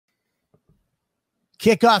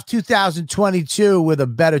Kick off 2022 with a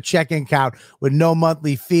better checking account with no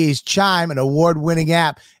monthly fees. Chime, an award-winning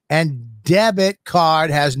app and debit card,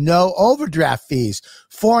 has no overdraft fees,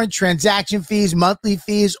 foreign transaction fees, monthly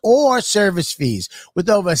fees, or service fees. With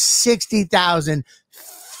over 60,000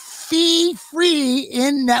 fee-free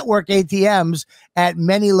in-network ATMs at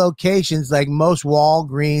many locations like most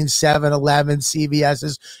Walgreens, 7-Eleven,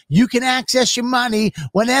 CVS's, you can access your money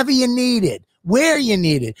whenever you need it, where you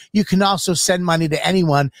need it. You can also send money to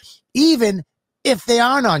anyone, even if they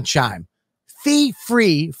aren't on Chime.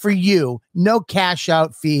 Fee-free for you, no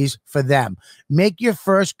cash-out fees for them. Make your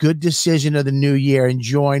first good decision of the new year and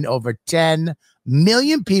join over 10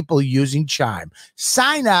 million people using Chime.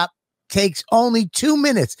 Sign up takes only 2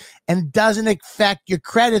 minutes and doesn't affect your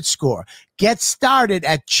credit score. Get started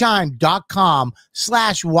at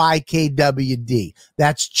chime.com/YKWD.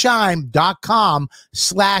 That's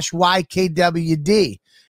chime.com/YKWD.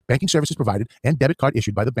 Banking services provided and debit card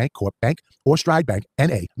issued by the Bank Corp Bank or Stride Bank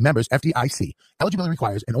N.A. Members FDIC. Eligibility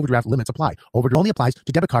requires and overdraft limits apply. Overdraft only applies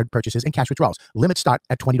to debit card purchases and cash withdrawals. Limits start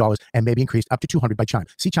at $20 and may be increased up to $200 by Chime.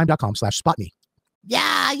 See chime.com/spotme.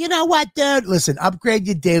 Yeah, you know what, dude? Listen, upgrade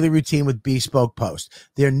your daily routine with Bespoke Post.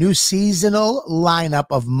 Their new seasonal lineup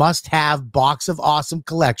of must-have Box of Awesome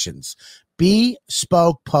collections.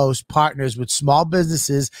 Bespoke Post partners with small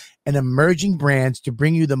businesses and emerging brands to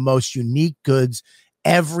bring you the most unique goods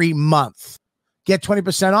every month. Get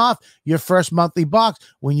 20% off your first monthly box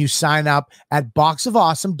when you sign up at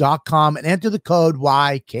boxofawesome.com and enter the code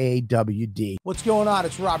YKWD. What's going on?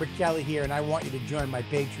 It's Robert Kelly here, and I want you to join my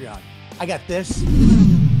Patreon. I got this.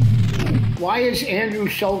 Why is Andrew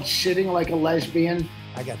Schultz sitting like a lesbian?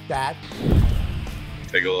 I got that.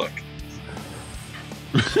 Take a look.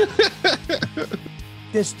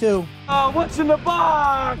 This too. Oh, what's in the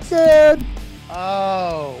box? Dude.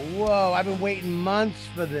 Oh, whoa. I've been waiting months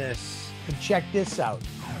for this. And check this out.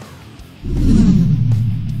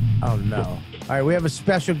 Oh, no. All right, we have a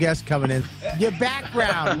special guest coming in. Your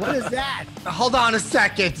background, what is that? Hold on a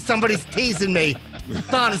second. Somebody's teasing me.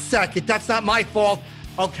 Hold on a second. That's not my fault.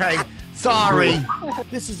 Okay, sorry.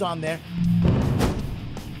 This is on there.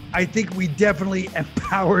 I think we definitely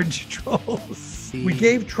empowered trolls. We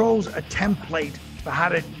gave trolls a template for how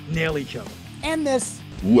to nail each other. And this.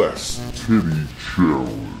 Less titty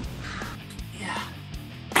challenge. Yeah.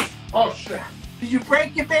 Oh, shit. Did you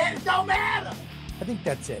break your bed? It don't matter. I think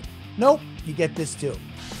that's it. Nope. You get this too.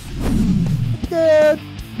 Dad.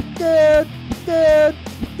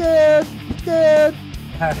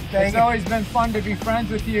 It's always been fun to be friends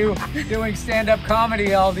with you, doing stand-up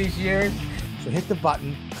comedy all these years. So hit the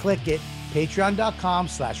button, click it,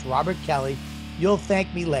 patreon.com/Robert Kelly. You'll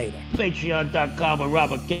thank me later. Patreon.com with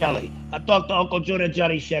Robert Kelly. I talked to Uncle June and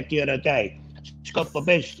Johnny Sheck the other day. It's good for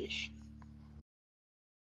business.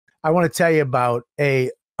 I want to tell you about a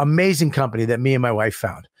amazing company that me and my wife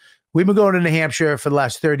found. We've been going to New Hampshire for the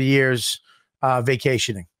last 30 years,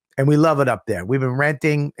 vacationing, and we love it up there. We've been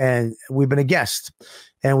renting, and we've been a guest,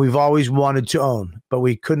 and we've always wanted to own, but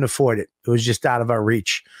we couldn't afford it. It was just out of our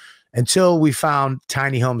reach until we found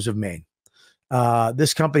Tiny Homes of Maine.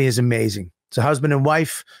 This company is amazing. It's a husband and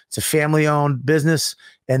wife. It's a family-owned business,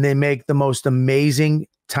 and they make the most amazing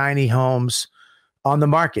tiny homes on the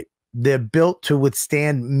market. They're built to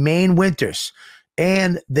withstand Maine winters,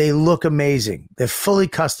 and they look amazing. They're fully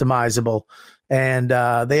customizable, and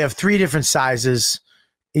they have 3 different sizes.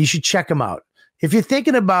 You should check them out. If you're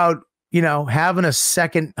thinking about, you know, having a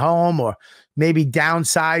second home or maybe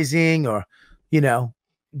downsizing or, you know,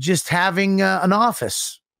 just having an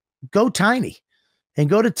office, go tiny and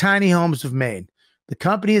go to Tiny Homes of Maine. The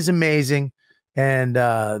company is amazing, and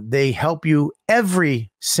they help you every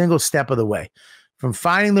single step of the way, from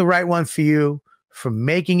finding the right one for you, from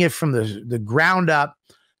making it from the ground up,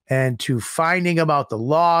 and to finding about the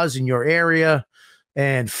laws in your area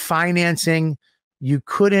and financing. You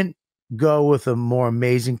couldn't go with a more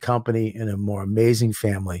amazing company and a more amazing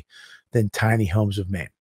family than Tiny Homes of Maine.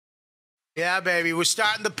 Yeah, baby. We're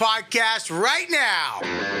starting the podcast right now.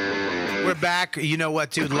 We're back. You know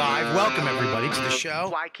what, dude? Live. Welcome, everybody, to the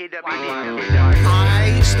show. YKWD.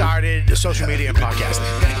 I started a social media podcast.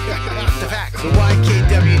 The fact. The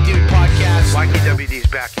YKWD podcast. YKWD's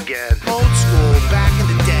back again. Old school, back in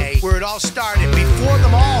the day, where it all started, before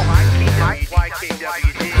them all.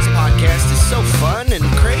 YKWD. This podcast is so fun and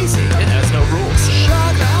crazy. It has no rules.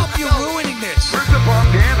 Shut up. You're ruining this. Where's the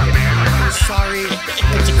bandana, man? Sorry,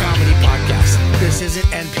 it's a comedy podcast. This isn't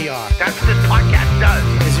NPR. That's what this podcast does.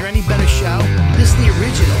 Is there any better show? This is the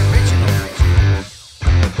original.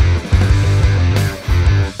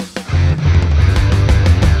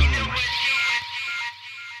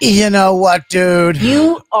 You know what, dude?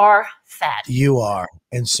 You are fat. You are.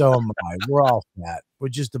 And so am I. We're all fat. We're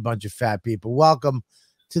just a bunch of fat people. Welcome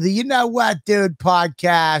to the You Know What, Dude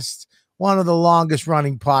podcast, one of the longest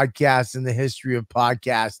running podcasts in the history of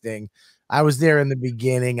podcasting. I was there in the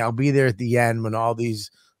beginning. I'll be there at the end when all these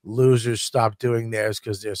losers stop doing theirs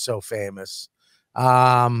because they're so famous.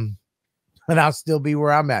 And I'll still be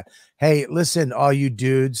where I'm at. Hey, listen, all you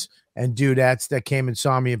dudes and dudettes that came and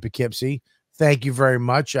saw me in Poughkeepsie, thank you very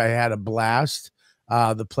much. I had a blast.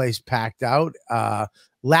 The place packed out.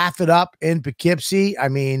 Laugh It Up in Poughkeepsie. I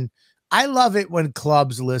mean, I love it when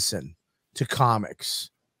clubs listen to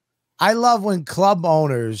comics. I love when club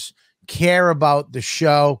owners care about the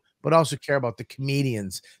show, but also care about the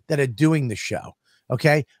comedians that are doing the show.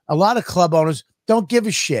 Okay. A lot of club owners don't give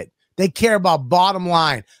a shit. They care about bottom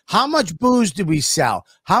line. How much booze do we sell?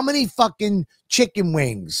 How many fucking chicken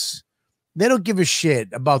wings? They don't give a shit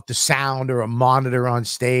about the sound or a monitor on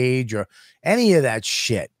stage or any of that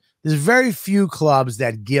shit. There's very few clubs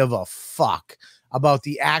that give a fuck about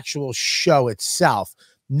the actual show itself,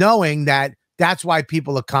 knowing that that's why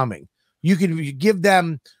people are coming. You can give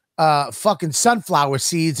them fucking sunflower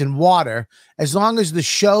seeds and water. As long as the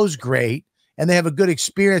show's great and they have a good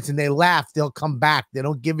experience and they laugh, they'll come back. They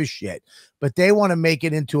don't give a shit. But they want to make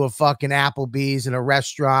it into a fucking Applebee's and a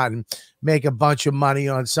restaurant and make a bunch of money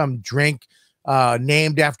on some drink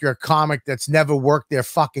named after a comic that's never worked their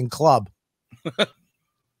fucking club.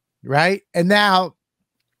 Right? And now,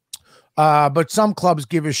 but some clubs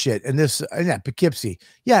give a shit. And this, yeah, Poughkeepsie.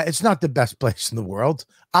 Yeah, it's not the best place in the world.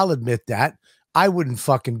 I'll admit that. I wouldn't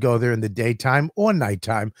fucking go there in the daytime or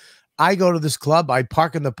nighttime. I go to this club, I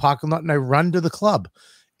park in the parking lot, and I run to the club.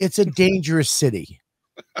 It's a dangerous city.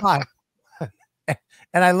 But,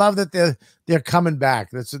 and I love that they're coming back.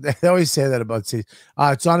 That's what they always say that about cities.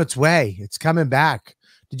 It's on its way. It's coming back.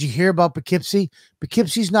 Did you hear about Poughkeepsie?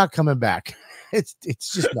 Poughkeepsie's not coming back. It's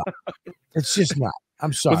just not. It's just not.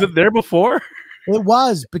 I'm sorry. Was it there before? It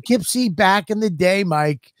was. Poughkeepsie back in the day,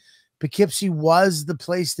 Mike. Poughkeepsie was the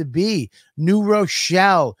place to be. New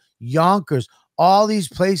Rochelle, Yonkers, all these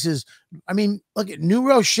places. I mean, look at New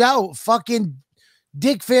Rochelle. Fucking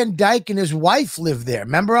Dick Van Dyke and his wife lived there.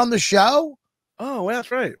 Remember on the show? Oh, well, that's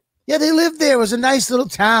right. Yeah, they lived there. It was a nice little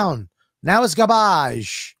town. Now it's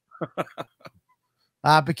garbage.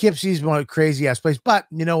 Poughkeepsie's one crazy ass place. But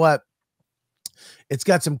you know what? It's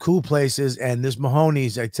got some cool places. And this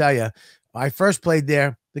Mahoney's, I tell you, I first played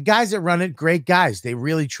there. The guys that run it, great guys. They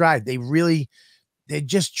really tried. They're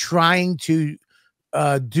just trying to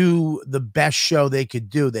do the best show they could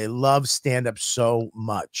do. They love stand-up so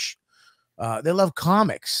much. They love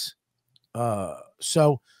comics.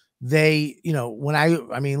 So they, you know, when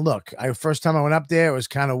I mean, look, first time I went up there, it was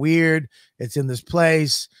kind of weird. It's in this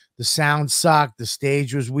place. The sound sucked. The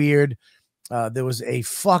stage was weird. There was a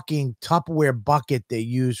fucking Tupperware bucket they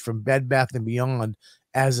used from Bed Bath & Beyond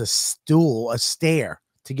as a stool, a stair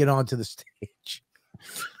to get onto the stage.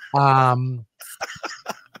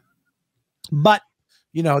 But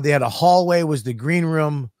you know, they had a hallway was the green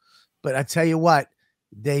room. But I tell you what,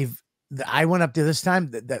 I went up there this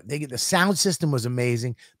time. The sound system was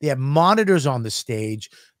amazing. They had monitors on the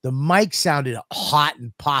stage. The mic sounded hot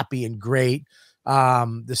and poppy and great.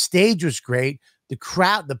 The stage was great. The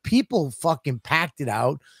crowd, the people fucking packed it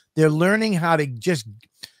out. They're learning how to just,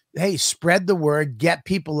 hey, spread the word, get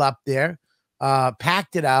people up there.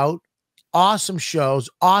 Packed it out. Awesome shows,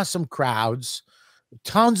 awesome crowds,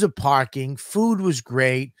 tons of parking. Food was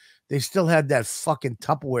great. They still had that fucking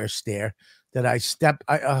Tupperware stair that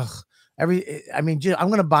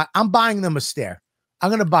I'm buying them a stair. I'm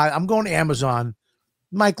going to Amazon.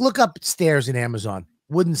 Mike, look up stairs in Amazon.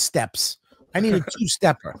 Wooden steps. I need a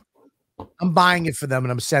 2-stepper. I'm buying it for them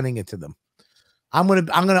and I'm sending it to them. I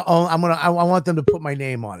want them to put my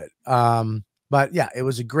name on it. But yeah, it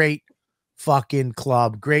was a great fucking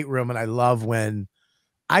club, great room. And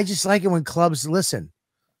I just like it when clubs listen.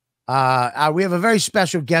 We have a very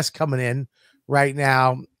special guest coming in right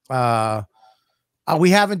now.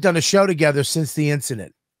 We haven't done a show together since the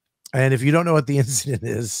incident. And if you don't know what the incident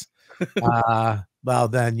is, well,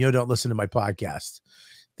 then you don't listen to my podcast.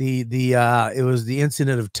 It was the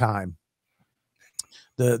incident of time.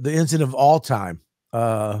 The incident of all time,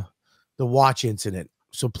 the watch incident.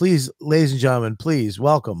 So please, ladies and gentlemen, please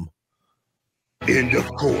welcome. And of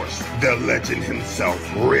course, the legend himself,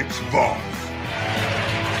 Rich Vos.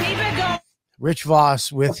 Keep it going. Rich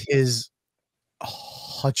Vos with his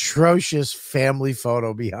atrocious family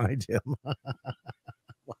photo behind him.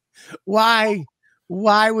 Why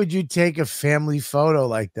would you take a family photo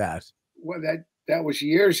like that? Well, that was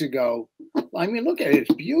years ago. I mean, look at it.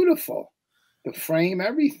 It's beautiful. The frame,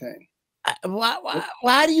 everything.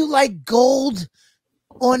 Why do you like gold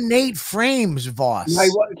ornate frames, Vos?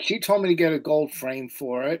 She told me to get a gold frame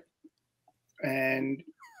for it, and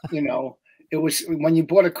you know, it was when you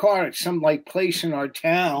bought a car at some like place in our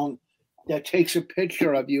town that takes a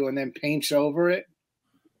picture of you and then paints over it.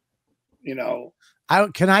 You know,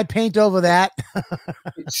 can I paint over that?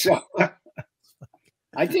 So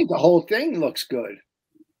I think the whole thing looks good.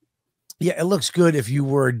 Yeah, it looks good if you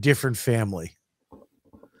were a different family.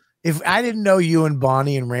 If I didn't know you and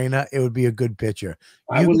Bonnie and Raina, it would be a good picture.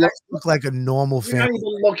 You guys look like a normal family. You're not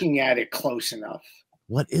even looking at it close enough.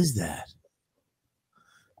 What is that?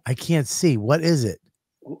 I can't see. What is it?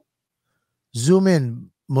 Zoom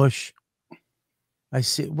in, Mush. I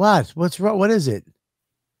see. What? What's wrong? What is it?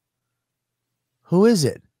 Who is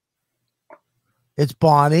it? It's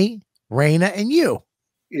Bonnie, Raina, and you.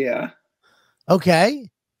 Yeah. Okay.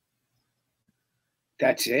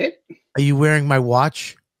 That's it? Are you wearing my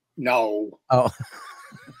watch? No. Oh.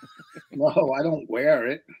 No, I don't wear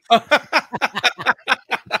it.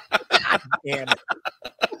 Damn it.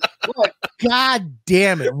 What? God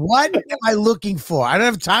damn it. What am I looking for? I don't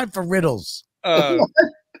have time for riddles.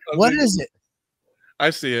 What is it? I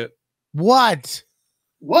see it. What?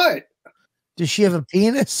 What? Does she have a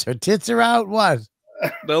penis? Her tits are out? What?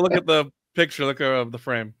 No, look at the picture. Look at the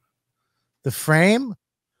frame. The frame?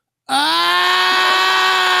 Ah!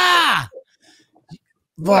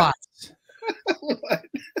 Vos.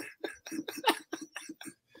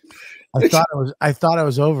 I thought I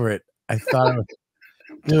was over it. I thought I was,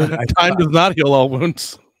 dude. Time does not heal all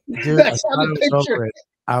wounds. Dude, that's how the picture.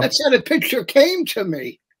 That's how the picture came to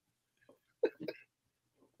me.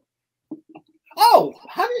 Oh,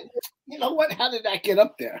 how did you know what? How did that get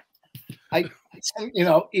up there?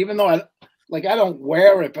 Even though I don't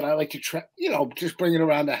wear it, but I like to try, just bring it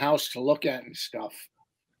around the house to look at and stuff.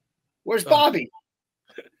 Where's Bobby?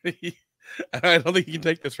 I don't think you can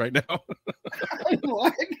take this right now.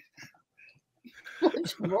 What?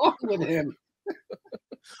 What's wrong with him?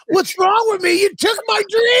 What's wrong with me? You took my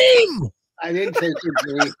dream. I didn't take your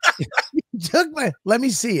dream. You took my. Let me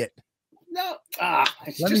see it. No,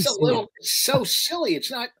 it's just a little. It's so silly.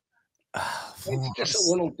 It's not. It's just a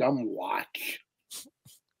little dumb watch.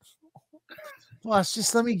 Boss,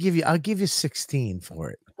 just let me give you. I'll give you 16 for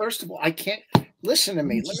it. First of all, I can't listen to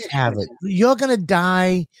me. Let me have it. You're gonna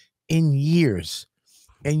die in years,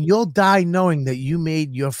 and you'll die knowing that you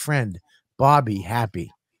made your friend Bobby happy.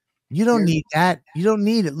 You don't need that. You don't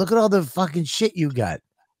need it. Look at all the fucking shit you got.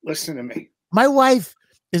 Listen to me. My wife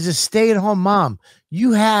is a stay-at-home mom.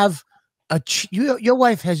 You have your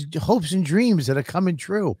wife has hopes and dreams that are coming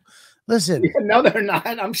true. Listen. Yeah, no, they're not.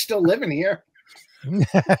 I'm still living here.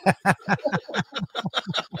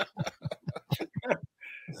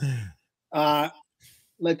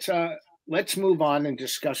 Let's move on and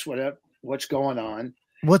discuss what's going on.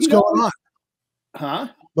 What's going on? Huh?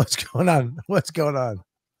 What's going on? What's going on?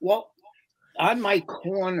 Well, on my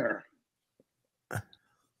corner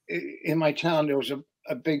in my town, there was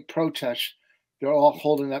a big protest. They're all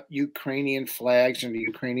holding up Ukrainian flags and the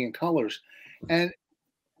Ukrainian colors. And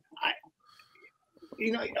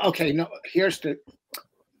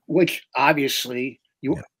which obviously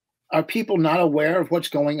are people not aware of what's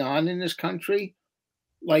going on in this country?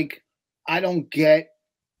 Like, it's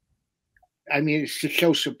to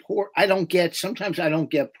show support. Sometimes I don't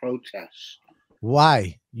get protests.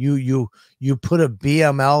 Why? You put a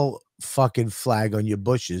BML fucking flag on your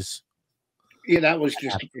bushes. Yeah, that was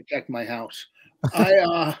just to protect my house.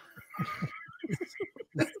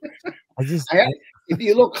 If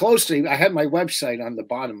you look closely, I have my website on the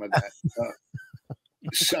bottom of that.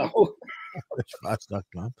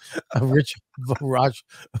 richvos.com,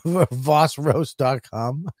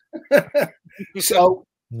 vosroast.com. So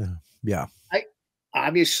yeah,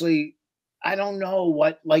 I don't know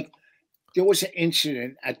what, there was an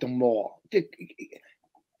incident at the mall.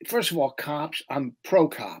 First of all, cops, I'm pro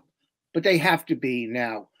cop, but they have to be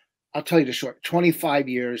now, I'll tell you the short, 25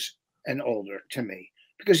 years and older to me.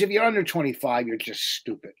 Because if you're under 25, you're just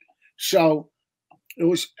stupid. So it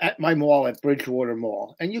was at my mall at Bridgewater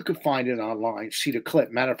Mall, and you could find it online, see the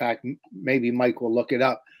clip. Matter of fact, maybe Mike will look it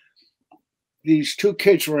up. These two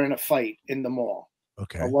kids were in a fight in the mall.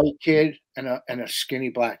 Okay. A white kid and a skinny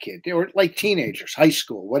black kid. They were like teenagers, high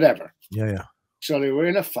school, whatever. Yeah. So they were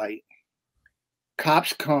in a fight.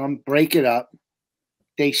 Cops come, break it up.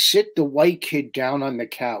 They sit the white kid down on the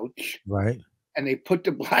couch. Right. And they put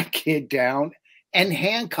the black kid down and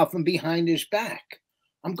handcuff him behind his back.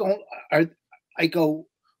 I go,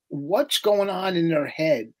 what's going on in their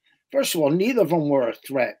head? First of all, neither of them were a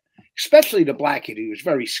threat, especially the black kid. He was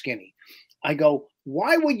very skinny. I go,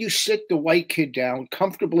 Why would you sit the white kid down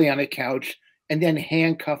comfortably on a couch and then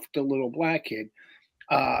handcuff the little black kid?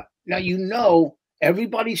 Now, you know,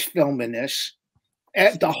 everybody's filming this.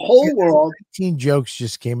 The whole world. 19 jokes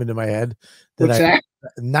just came into my head. What's that?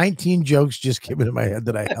 19 jokes just came into my head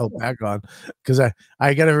that I held back on because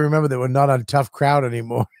I got to remember that we're not on Tough Crowd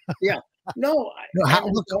anymore. Yeah. No.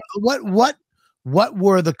 What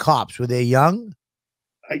were the cops? Were they young?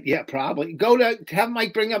 Yeah, probably. Go to have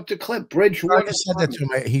Mike bring up the clip. Bridgewater. I said that to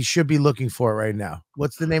him. He should be looking for it right now.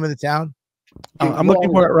 What's the name of the town? I'm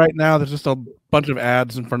looking for it right now. There's just a bunch of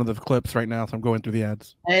ads in front of the clips right now, so I'm going through the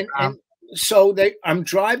ads. And so I'm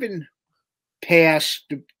driving past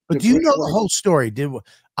the. But do you know the whole story?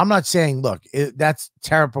 I'm not saying, look, that's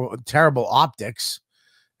terrible optics,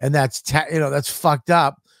 and that's that's fucked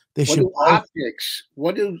up. They should optics.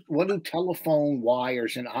 What do telephone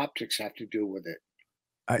wires and optics have to do with it?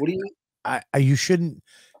 What do you? You shouldn't.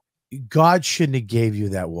 God shouldn't have gave you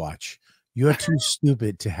that watch. You're too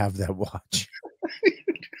stupid to have that watch.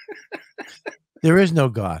 There is no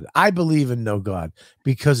God. I believe in no God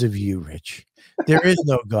because of you, Rich. There is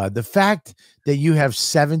no God. The fact that you have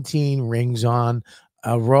 17 rings on,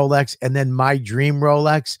 a Rolex, and then my dream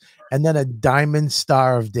Rolex, and then a diamond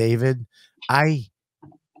Star of David, I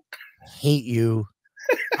hate you.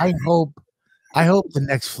 I hope the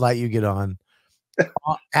next flight you get on,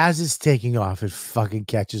 as it's taking off, it fucking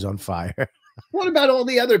catches on fire. What about all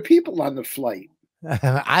the other people on the flight?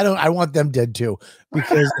 I want them dead too,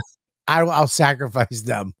 because I'll sacrifice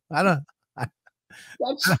them.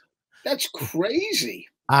 That's crazy.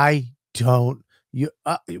 I don't.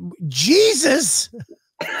 Jesus.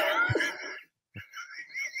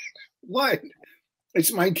 What?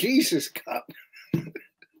 It's my Jesus cup.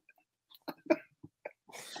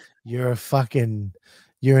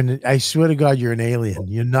 I swear to God, you're an alien.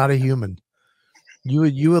 You're not a human.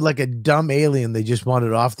 You were like a dumb alien. They just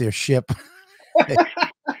wanted off their ship.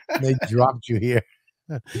 They dropped you here,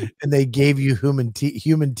 and they gave you human teeth.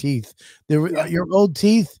 Your old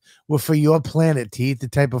teeth were for your planet teeth, the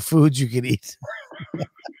type of foods you could eat.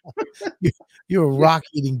 You were rock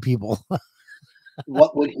eating people.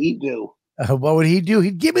 What would he do? What would he do?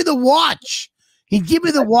 He'd give me the watch. He'd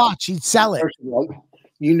sell it.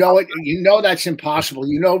 You know it. You know that's impossible.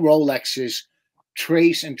 You know Rolexes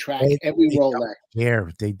trace and track every Rolex.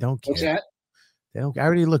 They don't care. What's that? They don't. I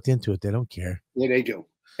already looked into it. They don't care. Yeah, they do.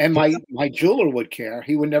 And my jeweler would care.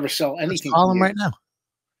 He would never sell anything. Let's call him right now.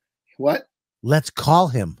 What? Let's call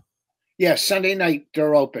him. Yeah, Sunday night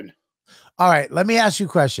they're open. All right. Let me ask you a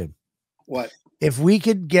question. What? If we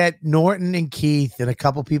could get Norton and Keith and a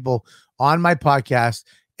couple people on my podcast,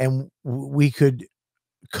 and we could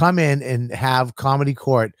come in and have Comedy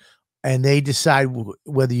Court, and they decide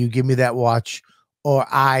whether you give me that watch or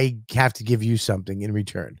I have to give you something in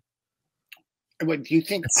return. What do you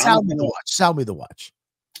think? Sell me the watch. Sell me the watch.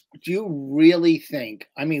 Do you really think?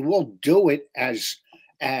 I mean, we'll do it as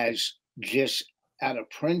just out of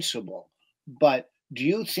principle, but do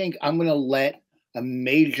you think I'm going to let a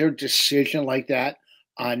major decision like that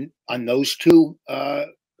on those two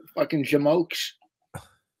fucking jamokes?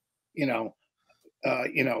 It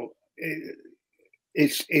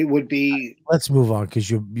would be. Let's move on because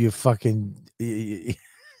you fucking.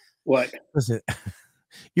 What? Listen,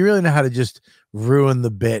 you really know how to just ruin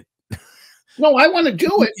the bit. No, I want to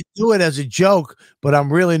do it. You do it as a joke, but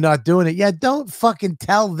I'm really not doing it. Yeah, don't fucking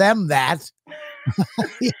tell them that.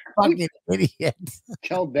 You fucking idiot.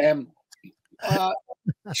 Tell them.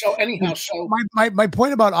 So anyhow, my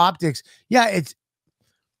point about optics,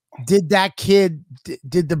 did that kid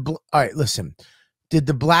all right, listen, did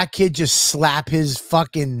the black kid just slap his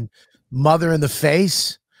fucking mother in the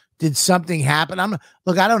face? Did something happen? I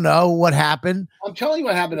don't know what happened. I'm telling you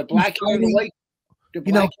what happened. The black kid and the white,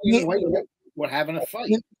 were having a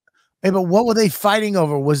fight. Hey, but what were they fighting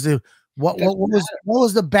over? What was the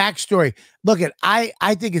backstory? Look,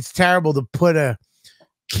 I think it's terrible to put a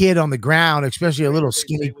kid on the ground, especially a little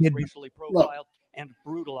skinny kid. Racially profiled and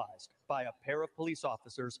brutalized by a pair of police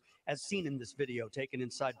officers, as seen in this video taken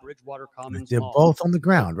inside Bridgewater Commons. They're both on the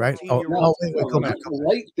ground, right? Wait, go back.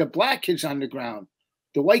 The black kid's on the ground.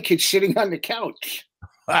 The white kid's sitting on the couch.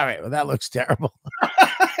 All right, well, that looks terrible.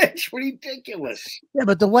 It's ridiculous. Yeah,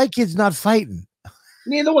 but the white kid's not fighting.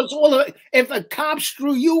 Neither was if a cop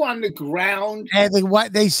threw you on the ground. And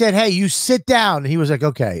they said, "Hey, you sit down." And he was like,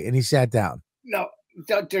 "Okay," and he sat down. No,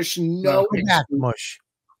 there's no. Mush.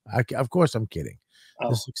 Of course, I'm kidding.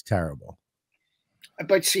 This looks terrible.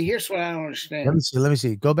 But see, here's what I don't understand. Let me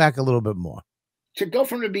see. Go back a little bit more. To go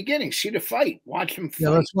from the beginning, see the fight, watch them fight. Yeah,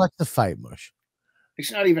 let's watch the fight, Mush.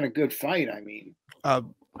 It's not even a good fight. I mean,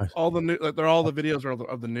 all the videos are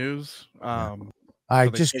of the news. All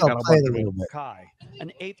right, they just take go out a play bunch it a of little bit. Kai,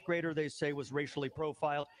 an 8th grader they say was racially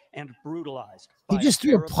profiled and brutalized. He by just a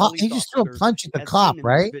threw pair a of pu- he police just threw a officers, punch at the as cop, seen in this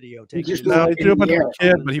right? video He taken just No, he inside threw a punch at Bridgewater the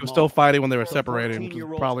kid, but Commons he was still Mall. fighting when they were The separating, which is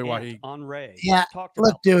 14-year-old's probably why aunt, he. on Ray, Yeah, talked look,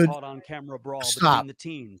 about the dude. caught on camera brawl Stop. between the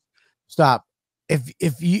teens. Stop.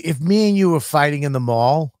 If me and you were fighting in the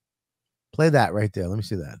mall, play that right there. Let me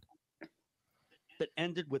see that. That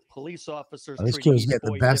ended with police officers Oh, this treating kid was each getting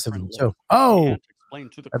the boy best of him differently. too. Oh, The aunt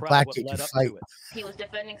explained to the that crowd black what kid led can up fight. to it. He was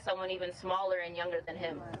defending someone even smaller and younger than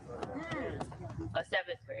him, a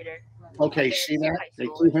 7th grader. Okay, see that? They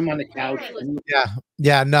threw him on the couch.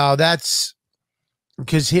 Yeah. No, that's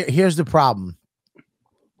because here's the problem.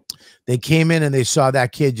 They came in and they saw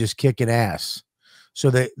that kid just kicking ass. So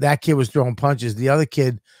that kid was throwing punches. The other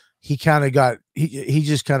kid, he kind of got he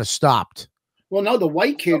just kind of stopped. Well, no, the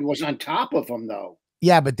white kid was on top of him, though.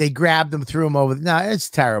 Yeah, but they grabbed him, threw him over. No, it's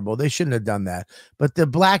terrible. They shouldn't have done that. But the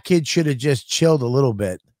black kid should have just chilled a little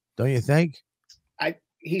bit, don't you think?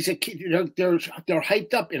 He's a kid. They're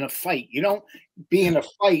hyped up in a fight. You don't be in a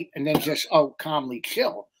fight and then just calmly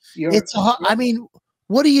chill. I mean,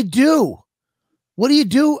 what do you do? What do you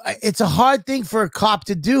do? It's a hard thing for a cop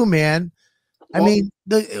to do, man. I mean,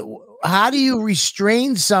 how do you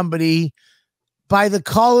restrain somebody by the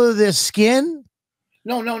color of their skin?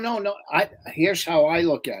 No. Here's how I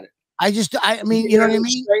look at it. I mean, you know what I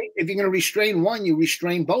mean? If you're going to restrain one, you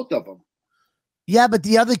restrain both of them. Yeah, but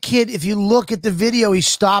the other kid, if you look at the video, he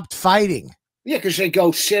stopped fighting. Yeah, because they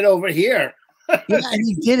go sit over here. Yeah, and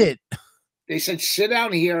he did it. They said, sit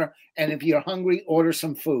down here, and if you're hungry, order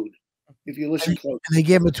some food. If you listen close. And they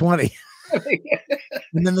gave him a 20.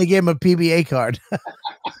 And then they gave him a PBA card.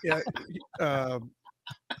 Yeah.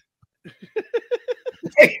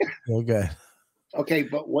 Okay. Okay,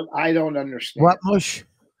 but what I don't understand. What, Mush?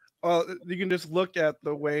 Well, you can just look at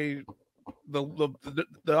the way the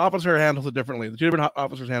officer handles it differently. The two different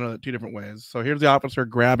officers handle it 2 different ways. So here's the officer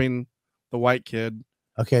grabbing the white kid.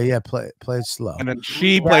 Okay, yeah, play it slow. And then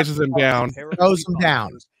she places him down. Throws him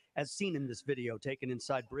down. As seen in this video taken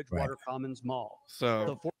inside Bridgewater Commons Mall.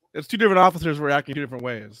 So it's 2 different officers reacting 2 different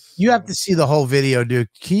ways. You have to see the whole video, dude.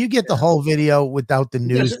 Can you get the whole video without the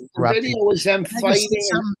news? The video was them fighting.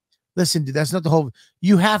 Listen, dude, that's not the whole.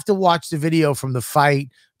 You have to watch the video from the fight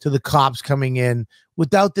to the cops coming in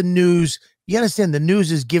without the news. You understand? The news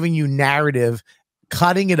is giving you narrative,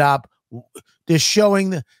 cutting it up. They're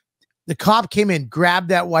showing the cop came in, grabbed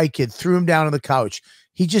that white kid, threw him down on the couch.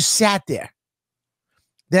 He just sat there.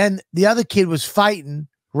 Then the other kid was fighting,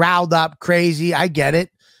 riled up, crazy. I get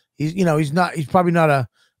it. He's probably not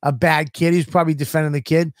a bad kid. He's probably defending the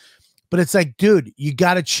kid. But it's like, dude, you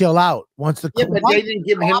got to chill out. Once the but they didn't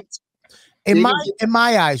give him. In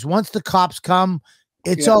my eyes, once the cops come,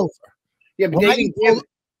 it's over. Yeah, but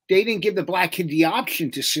they didn't give the black kid the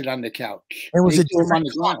option to sit on the couch. It was they a different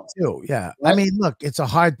cop too. Yeah, right? I mean, look, it's a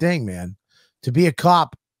hard thing, man, to be a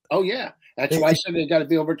cop. Oh yeah, that's why I said they got to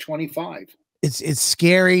be over 25. It's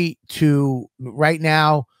scary to right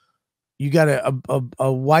now. You got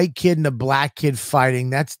a white kid and a black kid fighting.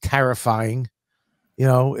 That's terrifying. You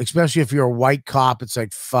know, especially if you're a white cop, it's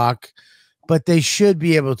like, fuck, but they should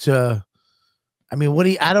be able to. I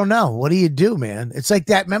mean, I don't know. What do you do, man? It's like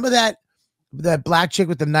that. Remember that black chick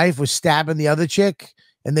with the knife was stabbing the other chick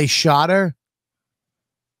and they shot her.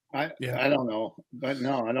 I don't know, but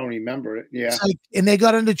no, I don't remember it. Yeah. Like, and they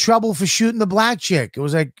got into trouble for shooting the black chick. It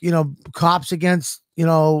was like, cops against,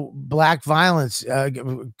 black violence,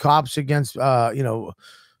 cops against, I don't know,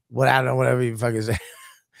 whatever you fucking say.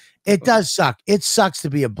 It does suck. It sucks to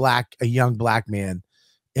be a young black man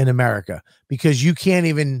in America because you can't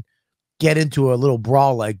even get into a little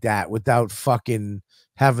brawl like that without fucking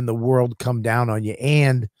having the world come down on you.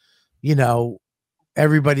 And,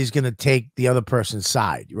 everybody's going to take the other person's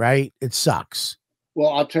side, right? It sucks.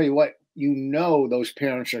 Well, I'll tell you what, those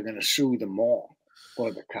parents are going to sue them all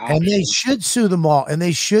or the cops. And they should sue them all. And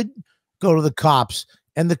they should go to the cops.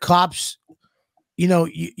 And the cops,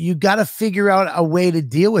 you got to figure out a way to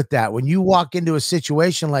deal with that. When you walk into a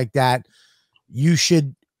situation like that, you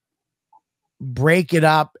should break it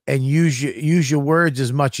up and use your words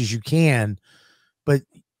as much as you can. But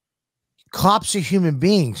cops are human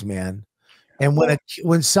beings, man. And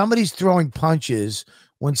when somebody's throwing punches,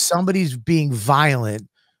 when somebody's being violent,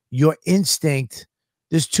 your instinct,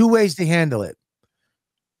 there's 2 ways to handle it.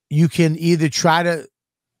 You can either try to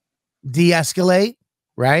de-escalate,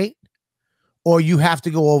 right? Or you have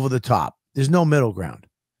to go over the top. There's no middle ground.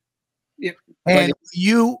 Yep. And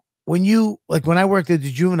when I worked at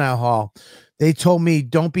the juvenile hall, they told me,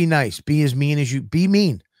 don't be nice. Be as mean as be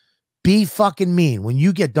mean. Be fucking mean. When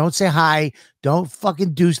you don't say hi, don't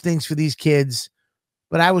fucking do things for these kids.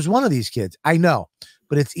 but I was one of these kids. I know,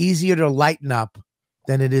 but it's easier to lighten up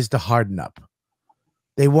than it is to harden up.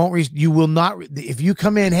 They won't, you will not, if you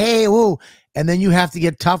come in, hey, whoa, and then you have to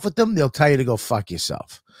get tough with them, they'll tell you to go fuck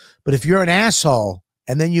yourself. But if you're an asshole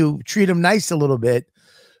and then you treat them nice a little bit,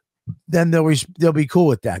 then they'll be cool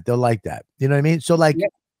with that. They'll like that. You know what I mean? So like,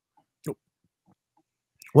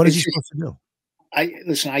 what is he supposed to do?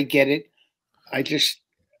 I get it.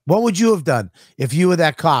 What would you have done if you were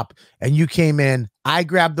that cop and you came in? I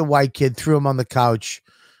grabbed the white kid, threw him on the couch,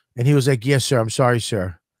 and he was like, "Yes, sir. I'm sorry,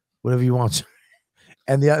 sir. Whatever you want." Sir.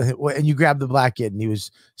 And you grabbed the black kid, and he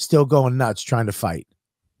was still going nuts trying to fight.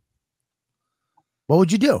 What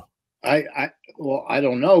would you do? Well, I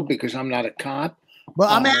don't know because I'm not a cop. Well,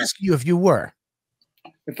 I'm asking you if you were.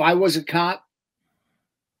 If I was a cop,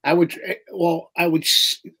 I would. Well, I would.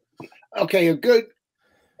 Okay, a great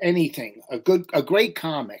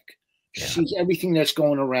comic sees everything that's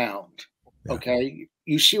going around. Yeah. Okay,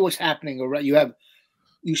 you see what's happening around.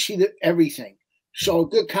 You see everything. So a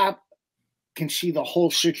good cop can see the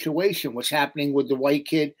whole situation, what's happening with the white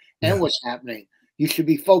kid and what's happening. You should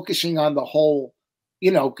be focusing on the whole,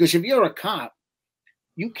 because if you're a cop,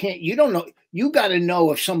 you don't know. You got to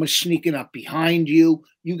know if someone's sneaking up behind you.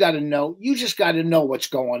 You just got to know what's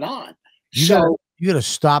going on. You got to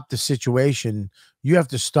stop the situation. You have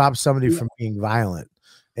to stop somebody from being violent.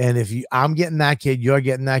 And if I'm getting that kid, you're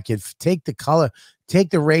getting that kid. Take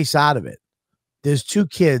the race out of it. There's two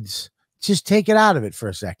kids. Just take it out of it for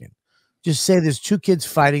a second. Just say there's two kids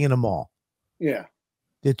fighting in a mall. Yeah.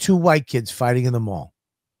 They're two white kids fighting in the mall.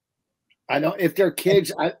 I know if they're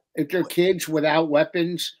kids, without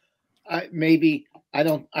weapons, maybe I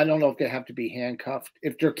don't know if they have to be handcuffed.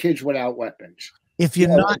 If they're kids without weapons. If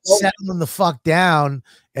you're not settling the fuck down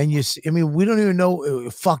and we don't even know,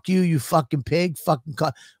 fuck you, you fucking pig, fucking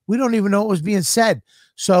cop. We don't even know what was being said.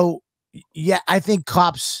 So yeah, I think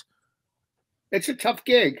cops. It's a tough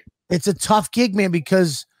gig. It's a tough gig, man,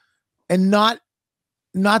 because not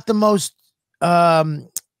the most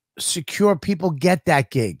secure people get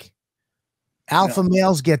that gig. Alpha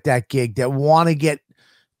males get that gig that want to get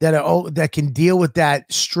that can deal with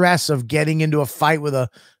that stress of getting into a fight with a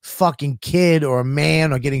fucking kid or a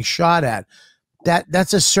man or getting shot at.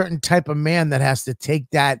 That's a certain type of man that has to take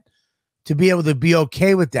that to be able to be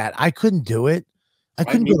okay with that. I couldn't do it. I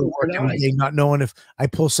couldn't go to work every day not knowing if I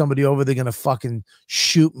pull somebody over, they're going to fucking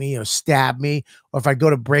shoot me or stab me. Or if I go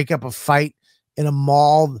to break up a fight in a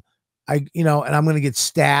mall, and I'm going to get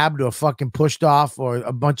stabbed or fucking pushed off, or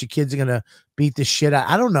a bunch of kids are going to beat the shit out.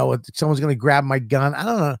 I don't know if someone's going to grab my gun. I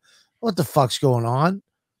don't know what the fuck's going on.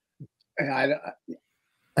 I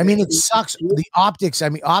mean, it sucks. The optics. I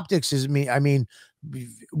mean, optics is me. I mean,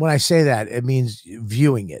 when I say that, it means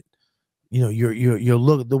viewing it. Your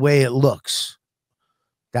look, the way it looks.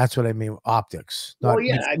 That's what I mean. Optics. I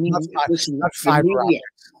mean, not fiber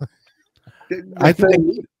optics. I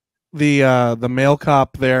think the male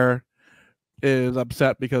cop there is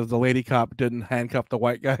upset because the lady cop didn't handcuff the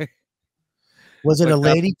white guy. Was it a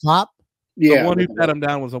lady cop? Yeah, the one who pat him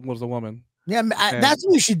down was a woman. Yeah, that's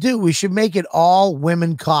what we should do. We should make it all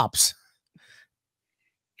women cops.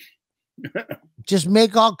 Just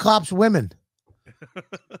make all cops women.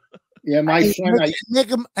 Yeah, my friend, make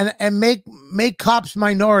them and make cops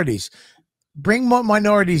minorities. Bring more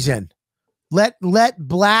minorities in. Let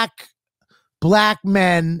black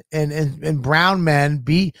men and brown men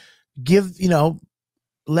you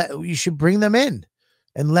should bring them in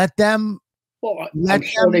and let them. Well, I'm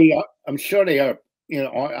sure they are.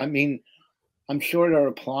 I mean, I'm sure they're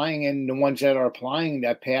applying, and the ones that are applying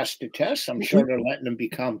that pass the test, I'm sure they're letting them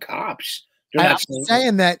become cops. I'm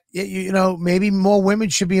saying that maybe more women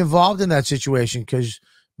should be involved in that situation because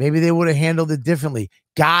maybe they would have handled it differently.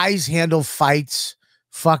 Guys handle fights,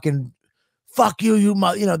 fucking fuck you,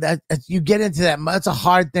 that you get into that. That's a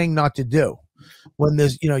hard thing not to do when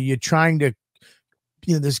there's you're trying to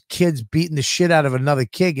this kid's beating the shit out of another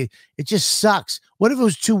kid. It just sucks. What if it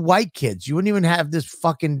was two white kids? You wouldn't even have this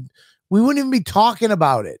we wouldn't even be talking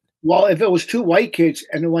about it. Well, if it was two white kids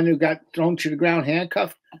and the one who got thrown to the ground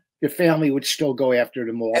handcuffed, the family would still go after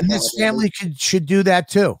them all. And this family should do that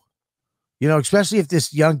too. Especially if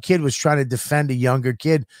this young kid was trying to defend a younger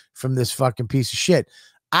kid from this fucking piece of shit.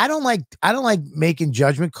 I don't like making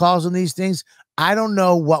judgment calls on these things. I don't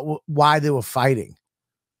know why they were fighting.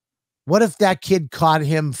 What if that kid caught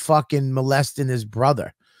him fucking molesting his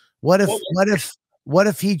brother? What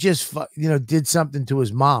if he just did something to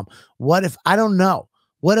his mom? What if I don't know?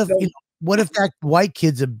 What if that white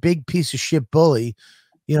kid's a big piece of shit bully?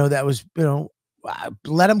 That was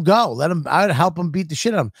let him go. I would help him beat the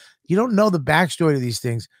shit out of him. You don't know the backstory to these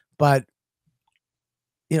things, but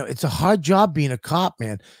you know, it's a hard job being a cop,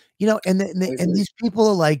 man. You know, and these people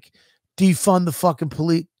are like, defund the fucking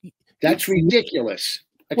police. That's ridiculous.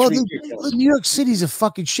 That's Well, ridiculous. New York City's a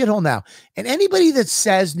fucking shithole now. And anybody that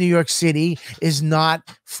says New York City is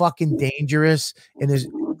not fucking dangerous and is,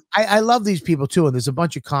 I love these people too. And there's a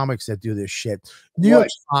bunch of comics that do this shit. New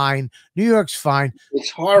York's fine. New York's fine. It's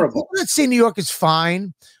horrible. Let's say New York is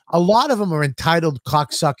fine. A lot of them are entitled,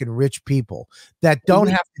 cocksucking rich people that don't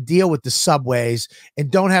have to deal with the subways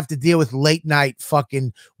and don't have to deal with late night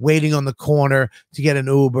fucking waiting on the corner to get an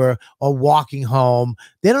Uber or walking home.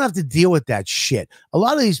 They don't have to deal with that shit. A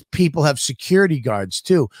lot of these people have security guards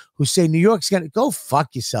too who say New York's gonna go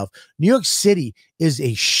fuck yourself. New York City is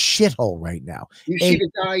a shithole right now. You see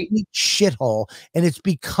the guy shithole, and it's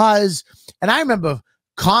because. And I remember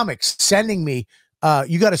comics sending me,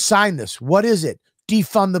 "You got to sign this. What is it?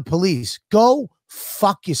 Defund the police." Go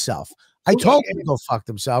fuck yourself. I told them to go fuck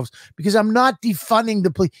themselves because I'm not defunding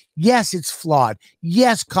the police. Yes, it's flawed.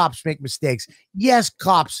 Yes, cops make mistakes. Yes,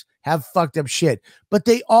 cops have fucked up shit, but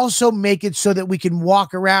they also make it so that we can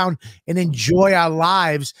walk around and enjoy our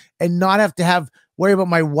lives and not have to worry about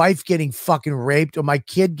my wife getting fucking raped or my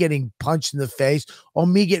kid getting punched in the face or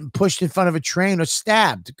me getting pushed in front of a train or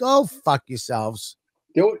stabbed. Go fuck yourselves.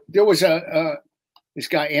 There was this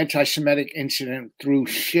guy anti-Semitic incident threw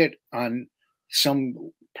shit on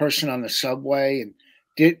some person on the subway, and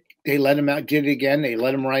they let him out? Did it again? They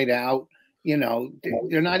let him right out. You know,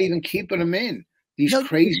 they're not even keeping him in. These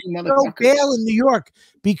crazy motherfuckers. No bail in New York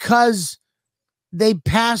because they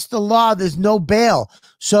passed the law. There's no bail.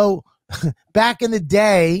 So back in the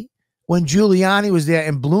day when Giuliani was there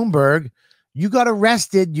in Bloomberg, you got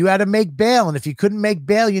arrested, you had to make bail. And if you couldn't make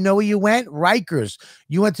bail, you know where you went? Rikers.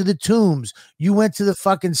 You went to the Tombs. You went to the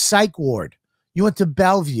fucking psych ward. You went to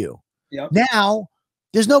Bellevue. Yep. Now,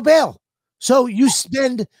 there's no bail. So you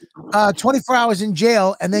spend 24 hours in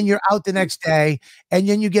jail, and then you're out the next day, and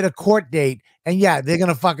then you get a court date. And yeah, they're going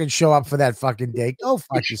to fucking show up for that fucking date. Go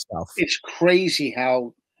fuck yourself. It's crazy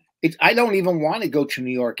how I don't even want to go to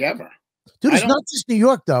New York ever. Dude, it's not just New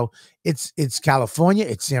York though. It's California,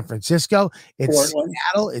 it's San Francisco, it's Portland.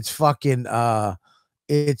 Seattle, it's fucking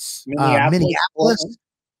it's Minneapolis.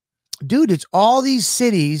 Dude, it's all these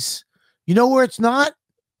cities. You know where it's not?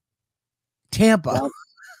 Tampa.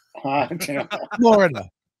 Florida.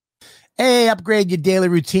 Hey, upgrade your daily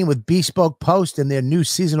routine with Bespoke Post and their new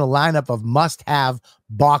seasonal lineup of must-have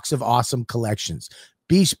Box of Awesome collections.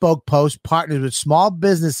 Bespoke Post partners with small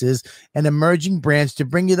businesses and emerging brands to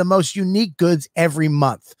bring you the most unique goods every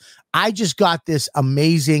month. I just got this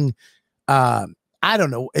amazing, I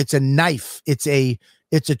don't know, it's a knife, it's a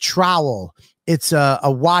trowel, it's a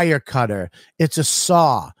wire cutter, it's a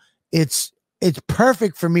saw. It's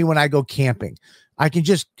perfect for me when I go camping. I can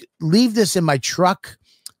just leave this in my truck.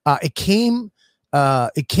 It came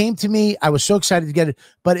to me. I was so excited to get it,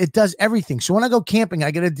 but it does everything. So when I go camping,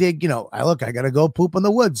 I got to dig, I got to go poop in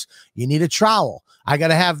the woods. You need a trowel. I got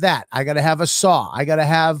to have that. I got to have a saw. I got to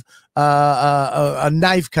have a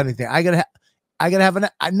knife kind of thing. I got to have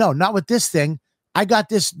no, not with this thing. I got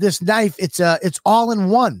this knife. It's all in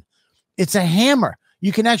one. It's a hammer.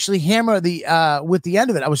 You can actually hammer with the end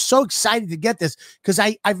of it. I was so excited to get this because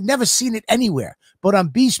I've never seen it anywhere, but on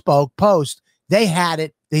Bespoke Post, they had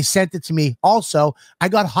it. They sent it to me. Also, I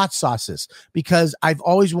got hot sauces because I've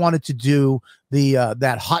always wanted to do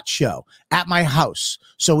that hot show at my house.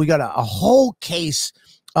 So we got a whole case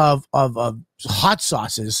of hot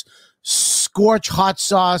sauces, Scorch hot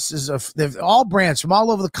sauces. They're all brands from all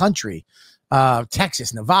over the country,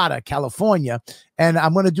 Texas, Nevada, California. And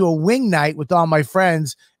I'm going to do a wing night with all my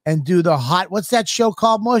friends and do the hot. What's that show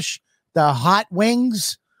called, Mush? The hot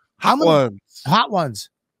wings. Hot ones.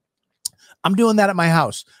 I'm doing that at my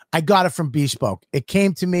house. I got it from Bespoke. It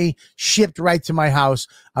came to me, shipped right to my house.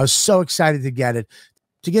 I was so excited to get it.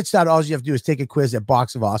 To get started, all you have to do is take a quiz at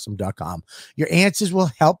boxofawesome.com. Your answers will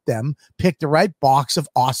help them pick the right box of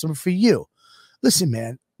awesome for you. Listen,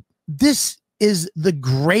 man, this is the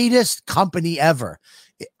greatest company ever.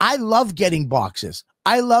 I love getting boxes.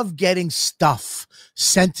 I love getting stuff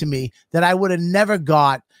sent to me that I would have never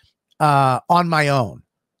got on my own.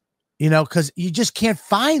 Because you just can't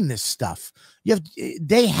find this stuff.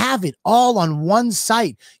 They have it all on one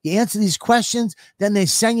site. You answer these questions, then they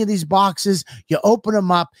send you these boxes. You open them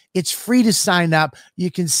up. It's free to sign up. You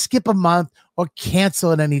can skip a month or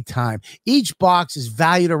cancel at any time. Each box is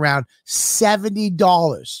valued around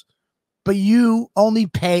 $70, but you only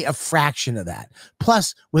pay a fraction of that.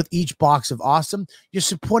 Plus, with each box of awesome, you're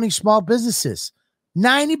supporting small businesses.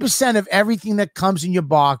 90% of everything that comes in your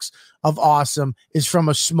box of awesome is from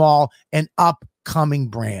a small and up upcoming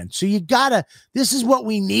brand. So you gotta, this is what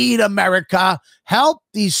we need, America. Help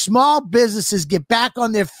these small businesses get back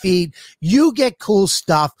on their feet. You get cool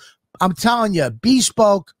stuff. I'm telling you,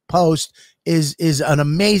 Bespoke Post is an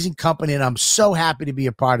amazing company, and I'm so happy to be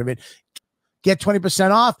a part of it. Get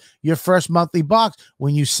 20% off your first monthly box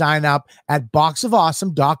when you sign up at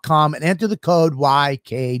boxofawesome.com and enter the code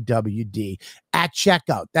YKWD at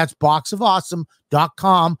checkout. That's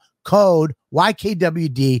boxofawesome.com, code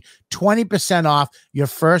YKWD, 20% off your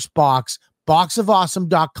first box,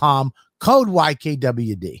 boxofawesome.com, code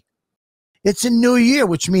YKWD. It's a new year,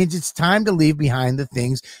 which means it's time to leave behind the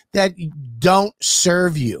things that don't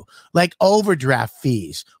serve you, like overdraft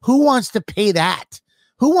fees. Who wants to pay that?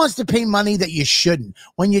 Who wants to pay money that you shouldn't?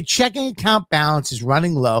 When your checking account balance is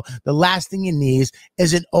running low, the last thing you need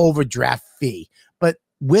is an overdraft fee. But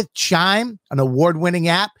with Chime, an award-winning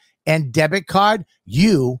app, and debit card,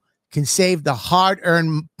 you can save the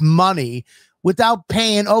hard-earned money without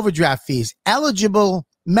paying overdraft fees. Eligible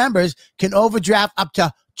members can overdraft up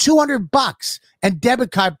to $200 and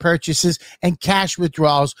debit card purchases and cash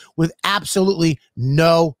withdrawals with absolutely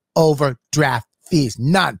no overdraft fees.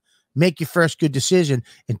 None. Make your first good decision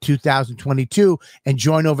in 2022 and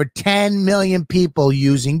join over 10 million people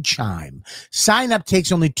using Chime. Sign up takes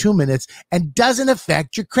only 2 minutes and doesn't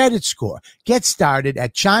affect your credit score. Get started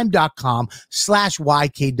at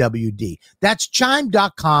chime.com/YKWD. That's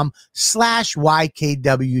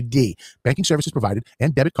chime.com/YKWD. Banking services provided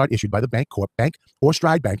and debit card issued by the Bank Corp Bank or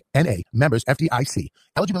Stride Bank N.A. Members FDIC.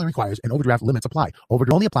 Eligibility requires and overdraft limits apply.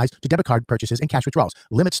 Overdraft only applies to debit card purchases and cash withdrawals.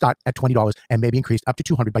 Limits start at $20 and may be increased up to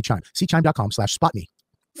 $200 by Chime. See chime.com/spotme.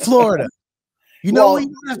 Florida. You know what? You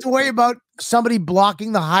don't have to worry about somebody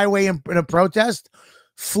blocking the highway in a protest?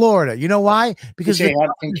 Florida. You know why? Because they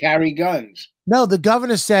can carry guns. No, the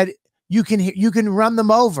governor said you can run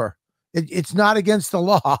them over. It's not against the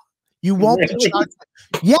law. You won't be charged.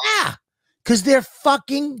 Yeah, because they're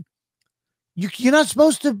fucking. You're not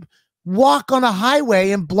supposed to walk on a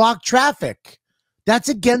highway and block traffic. That's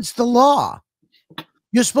against the law.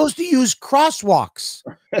 You're supposed to use crosswalks.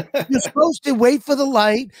 You're supposed to wait for the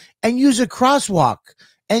light and use a crosswalk.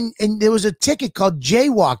 And there was a ticket called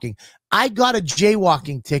jaywalking. I got a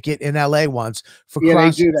jaywalking ticket in LA once for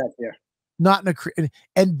they do that there. Not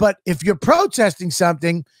in but if you're protesting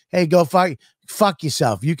something, hey, go fuck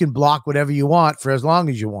yourself. You can block whatever you want for as long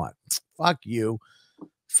as you want. Fuck you.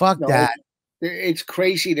 Fuck that. It's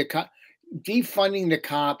crazy. Defunding the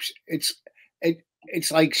cops. It's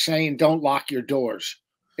like saying don't lock your doors.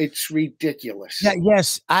 It's ridiculous. Yeah,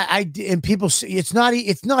 yes, and people say it's not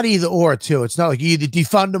either or too. It's not like you either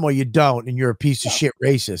defund them or you don't, and you're a piece of shit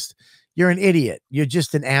racist. You're an idiot. You're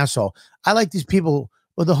just an asshole. I like these people.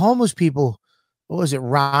 Well, the homeless people. What was it,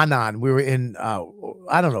 Ranon? We were in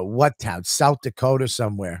I don't know what town, South Dakota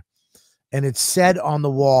somewhere, and it said on the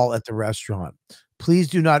wall at the restaurant, "Please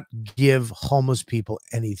do not give homeless people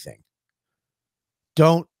anything.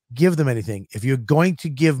 Don't give them anything. If you're going to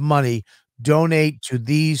give money, donate to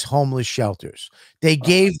these homeless shelters." They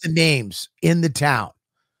gave the names in the town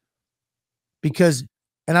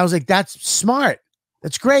and I was like, that's smart.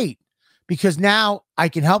 That's great. Because now I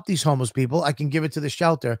can help these homeless people. I can give it to the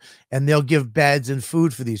shelter and they'll give beds and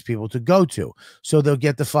food for these people to go to. So they'll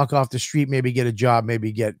get the fuck off the street, maybe get a job,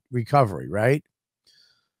 maybe get recovery. Right.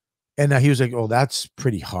 And he was like, oh, that's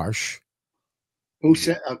pretty harsh. Who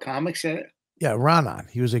said a comic said it? Yeah, Ranon.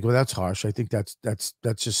 He was like, well, that's harsh. I think that's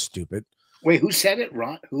just stupid. Wait, who said it?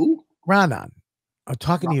 Who? Ranon. I'm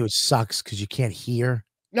talking to you. It sucks because you can't hear.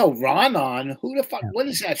 No, Ranon. Who the fuck? Yeah. What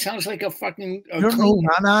is that? Sounds like a fucking. You don't know who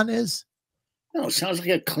Ranon is? No, it sounds like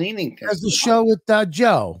a cleaning thing. There's the show with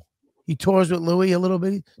Joe. He tours with Louis a little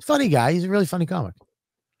bit. He's a funny guy. He's a really funny comic.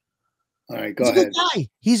 All right, go ahead.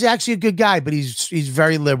 He's actually a good guy, but he's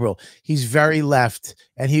very liberal. He's very left,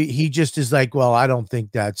 and he just is like, well, I don't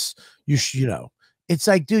think that's you know. It's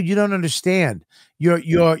like, dude, you don't understand.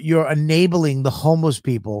 You're enabling the homeless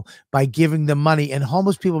people by giving them money, and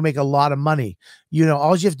homeless people make a lot of money. You know,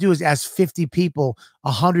 all you have to do is ask 50 people,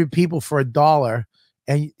 100 people for $1,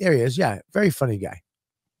 and there he is. Yeah, very funny guy.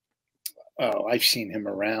 Oh, I've seen him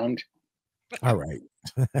around. All right.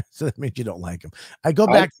 So that means you don't like him. I go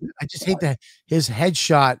back. I just hate that his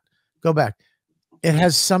headshot. Go back. It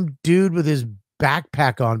has some dude with his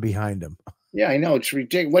backpack on behind him. Yeah, I know. It's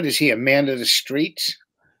ridiculous. What is he, a man of the streets?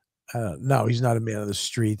 No, he's not a man of the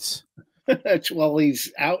streets. Well,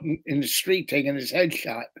 he's out in the street taking his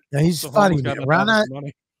headshot. Yeah, he's funny.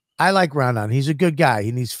 I like Ranon. He's a good guy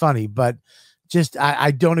and he's funny, but just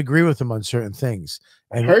I don't agree with him on certain things.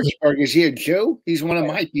 And Hertzberg, is he a Jew? He's one of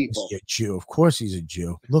my people. He's a Jew. Of course he's a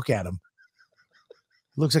Jew. Look at him.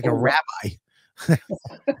 Looks like a rabbi.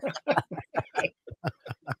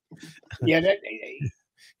 Yeah,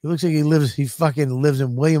 He looks like he fucking lives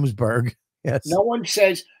in Williamsburg. Yes. no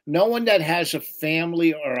one that has a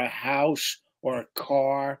family or a house or a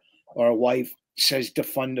car or a wife says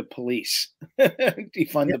defund the police.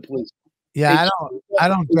 Defund the police. Yeah, I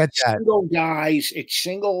don't get that. It's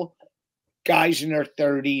single guys in their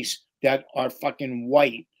 30s that are fucking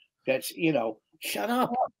white. That's, shut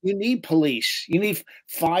up. You need police. You need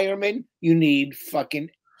firemen. You need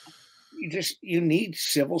you need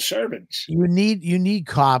civil servants. You need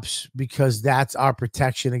cops because that's our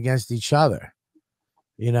protection against each other.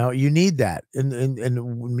 You need that. And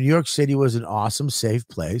New York City was an awesome, safe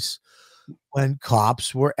place when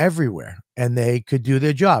cops were everywhere and they could do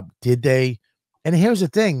their job. Did they? And here's the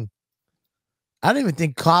thing. I don't even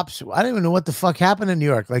think cops, I don't even know what the fuck happened in New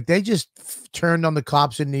York. Like they just turned on the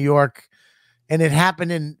cops in New York, and it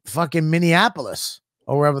happened in fucking Minneapolis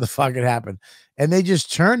or wherever the fuck it happened. And they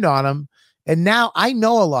just turned on them. And now I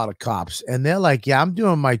know a lot of cops and they're like, yeah, I'm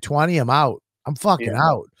doing my 20. I'm out. I'm fucking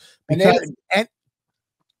out. Because and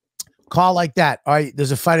call like that. All right,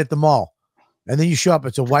 there's a fight at the mall. And then you show up,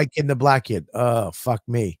 it's a white kid and a black kid. Oh, fuck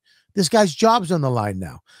me. This guy's job's on the line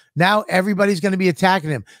now. Now everybody's going to be attacking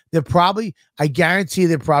him. I guarantee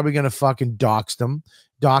they're probably going to fucking dox him.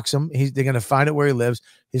 They're going to find out where he lives.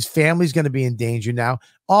 His family's going to be in danger now.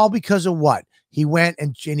 All because of what? He went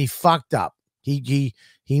and he fucked up. He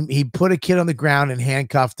put a kid on the ground and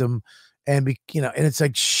handcuffed him. And and it's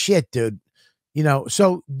like, shit, dude.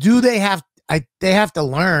 So do they have to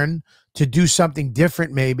learn to do something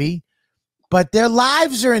different maybe, but their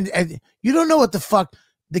lives are and you don't know what the fuck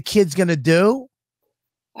the kid's gonna do.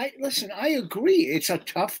 I agree. It's a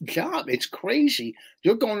tough job. It's crazy.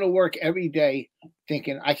 You're going to work every day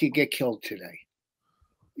thinking I could get killed today.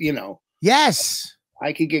 Yes.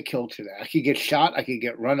 I could get killed today. I could get shot. I could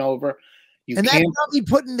get run over. And that's not me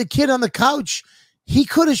putting the kid on the couch. He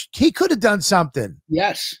could have done something.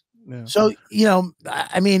 Yes. Yeah. So,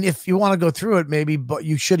 I mean, if you want to go through it, maybe, but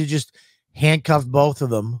you should have just handcuffed both of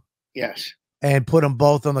them. Yes. And put them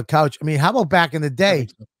both on the couch. I mean, how about back in the day?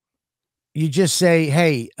 You just say,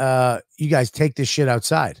 hey, you guys take this shit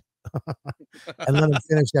outside and let them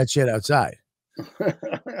finish that shit outside.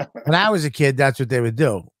 When I was a kid, that's what they would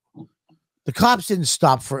do. The cops didn't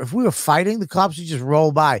stop if we were fighting, the cops would just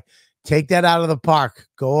roll by, take that out of the park,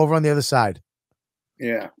 go over on the other side.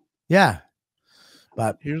 Yeah. Yeah.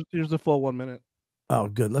 But here's the full 1 minute. Oh,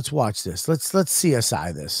 good. Let's watch this. Let's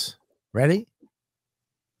CSI this. Ready?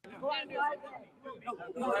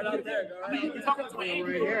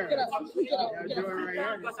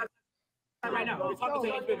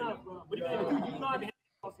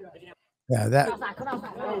 Yeah, that.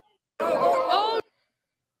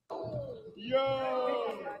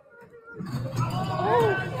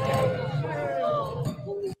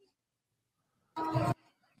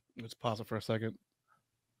 Let's pause it for a second.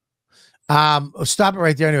 Stop it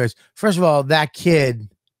right there. Anyways, first of all, that kid,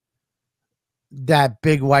 that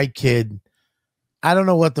big white kid, I don't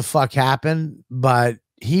know what the fuck happened, but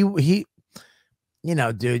he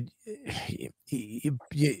dude, you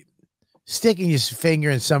sticking your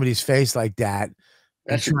finger in somebody's face like that.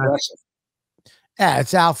 That's aggressive. Yeah,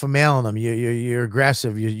 it's alpha mailing them. You're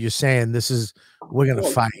aggressive. You're saying we're gonna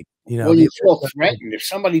fight. Well, you feel threatened. If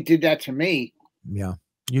somebody did that to me, yeah,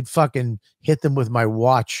 you'd fucking hit them with my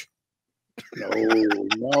watch. No,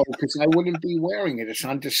 because I wouldn't be wearing it. It's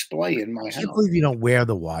on display in my house. I can't believe you don't wear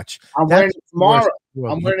the watch. I'm wearing it tomorrow.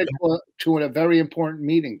 I'm wearing it to a very important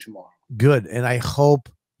meeting tomorrow. Good, and I hope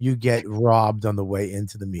you get robbed on the way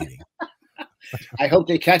into the meeting. I hope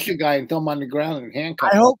they catch the guy and throw him on the ground and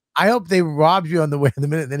handcuff him. I hope they robbed you on the way in the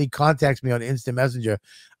minute. Then he contacts me on Instant Messenger.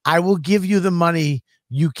 I will give you the money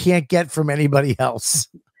you can't get from anybody else.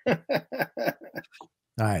 All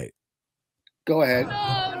right. Go ahead.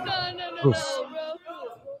 No,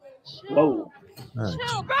 Whoa. Right.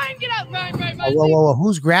 No, Brian, get out, Brian. Whoa.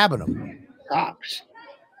 Who's grabbing him? Cops.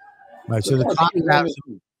 All right, so the cop grabs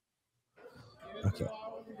him. Okay.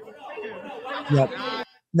 Yep.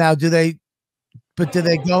 Now, do they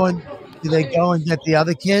go and get the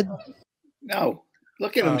other kid? No.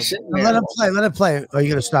 Look at him sitting there. Let him play. Oh, you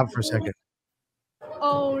gotta stop for a second.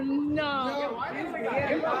 Oh no.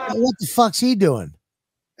 What the fuck's he doing?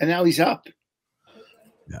 And now he's up.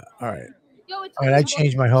 Yeah. All right. All right, I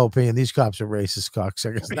changed my whole opinion. These cops are racist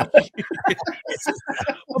cocksuckers.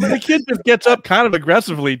 Well, the kid just gets up kind of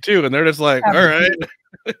aggressively too, and they're just like, all right.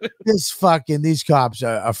 These cops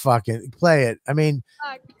are fucking play it. I mean,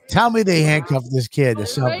 tell me they handcuffed this kid or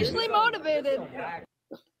something. Racially motivated.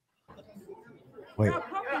 Wait.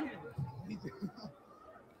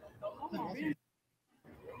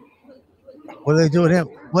 What are they doing with him?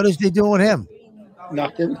 What is they doing with him?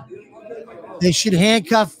 Nothing. They should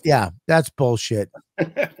handcuff. Yeah, that's bullshit.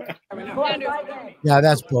 Yeah,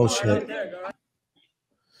 that's bullshit.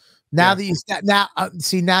 Now that you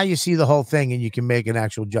see, now you see the whole thing, and you can make an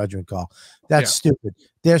actual judgment call. That's stupid.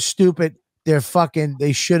 They're stupid. They're fucking.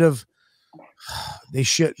 They should have.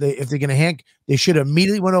 If they're gonna they should have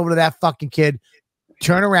immediately went over to that fucking kid,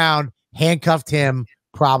 turn around, handcuffed him.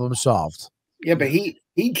 Problem solved. Yeah, but he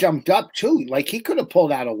jumped up too. Like he could have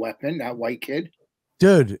pulled out a weapon. That white kid.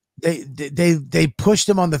 Dude, they pushed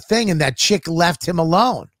him on the thing, and that chick left him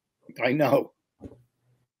alone. I know.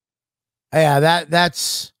 Yeah,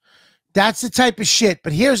 that's the type of shit.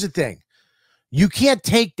 But here's the thing: you can't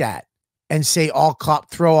take that and say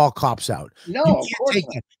throw all cops out. No, you can't take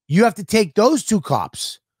that. You have to take those two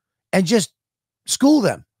cops and just school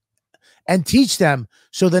them and teach them,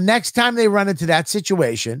 so the next time they run into that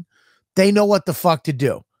situation, they know what the fuck to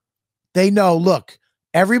do. They know, look,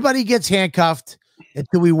 everybody gets handcuffed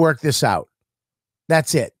until we work this out.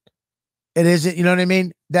 That's it. It isn't, you know what I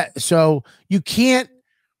mean? So you can't.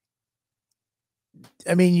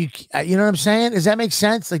 I mean, you know what I'm saying? Does that make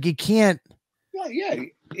sense? Like you can't. Yeah.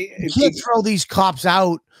 You can't throw these cops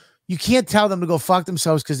out. You can't tell them to go fuck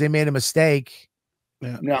themselves because they made a mistake.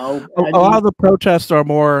 Yeah. No. A lot of the protests are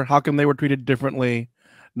more, how come they were treated differently?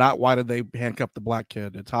 Not why did they handcuff the black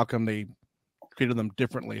kid? It's how come they treated them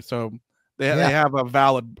differently. So they have a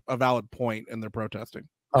valid point in their protesting.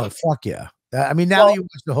 Oh, fuck yeah. I mean, now that you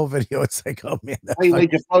watch the whole video, it's like, oh man.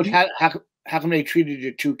 How come they treated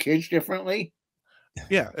the two kids differently?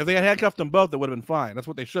 Yeah, if they had handcuffed them both, it would have been fine. That's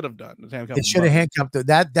what they should have done. They should have handcuffed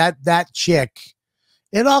that chick.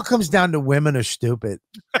 It all comes down to women are stupid.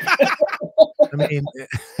 I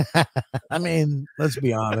mean, let's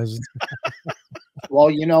be honest. Well,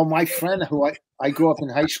 you know, my friend who I grew up in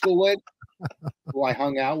high school with, who I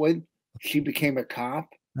hung out with, she became a cop.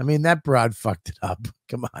 I mean, that broad fucked it up.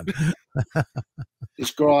 Come on.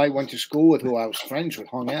 This girl I went to school with, who I was friends with,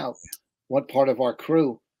 hung out. One part of our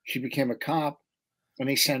crew, she became a cop, and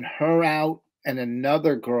they sent her out and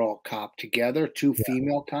another girl cop together, two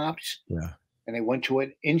female cops. Yeah. And they went to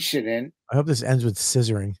an incident. I hope this ends with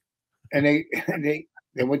scissoring. And they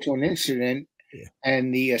went to an incident,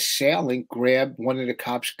 and the assailant grabbed one of the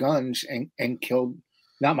cops' guns and killed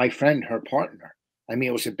not my friend, her partner. I mean,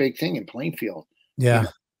 it was a big thing in Plainfield. Yeah.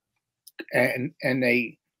 And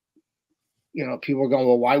they, you know, people were going,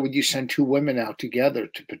 well, why would you send two women out together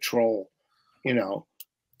to patrol? You know,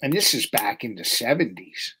 and this is back in the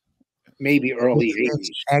 70s, maybe early 80s.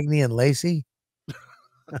 Agnew and Lacey.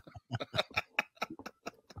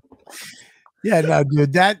 Yeah, no,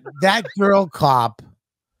 dude, that girl cop,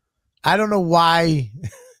 I don't know why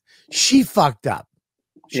she fucked up.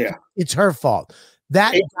 Yeah. It's her fault.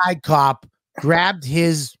 That guy cop grabbed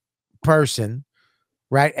his person,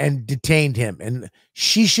 right, and detained him. And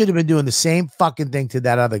she should have been doing the same fucking thing to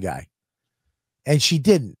that other guy. And she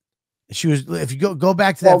didn't. She was, if you go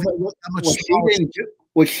back to that,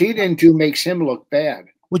 what she didn't do makes him look bad.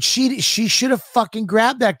 What she should have fucking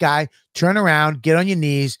grabbed that guy, turn around, get on your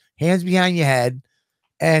knees, hands behind your head,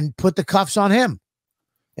 and put the cuffs on him.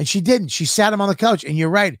 And she didn't. She sat him on the couch. And you're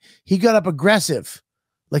right. He got up aggressive,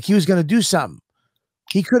 like he was going to do something.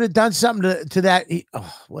 He could have done something to that.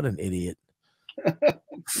 Oh, what an idiot.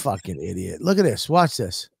 Fucking idiot. Look at this. Watch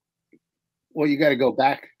this. Well, you got to go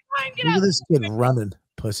back. Look at this kid running,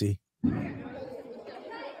 pussy. All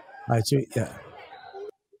right. So, yeah.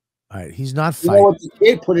 All right. He's not fighting. You know what, the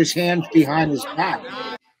kid put his hands behind his back.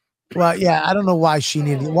 Well, yeah. I don't know why she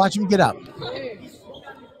needed it. Watch him get up.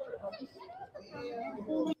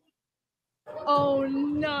 Oh,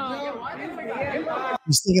 no.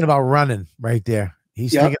 He's thinking about running right there.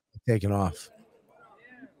 He's thinking about taking off.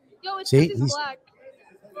 Yo, it's See, black.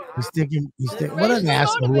 He's thinking, what an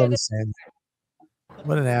asshole, whoever's saying that.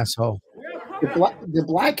 What an asshole. The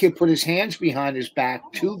black kid put his hands behind his back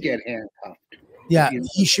to get handcuffed. Yeah,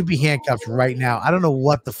 he should be handcuffed right now. I don't know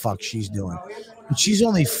what the fuck she's doing. But she's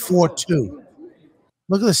only 4'2".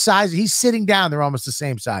 Look at the size. He's sitting down. They're almost the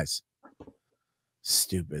same size.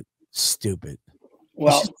 Stupid.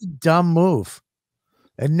 Well, it's just a dumb move.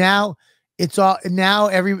 And now it's all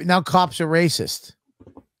now cops are racist.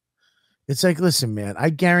 It's like, listen, man, I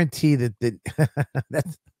guarantee that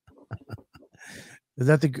that's is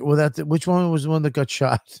that the which one was the one that got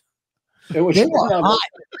shot? They were hot.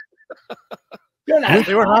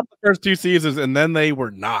 They were hot the first two seasons, and then they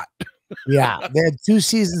were not. Yeah, they had 2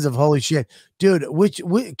 seasons of holy shit, dude. Which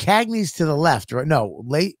Cagney's to the left, right? No,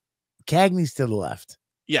 Cagney's to the left.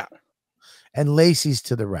 Yeah, and Lacey's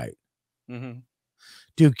to the right. Mm-hmm.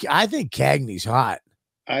 Dude, I think Cagney's hot.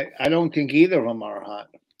 I don't think either of them are hot.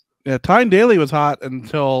 Yeah, Tyne Daly was hot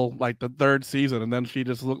until like the 3rd season, and then she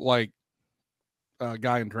just looked like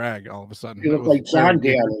guy in drag all of a sudden. You look like John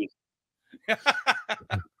Daly.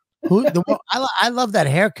 I love that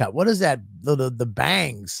haircut. What is that? The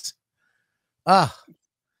bangs. I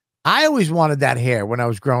always wanted that hair when I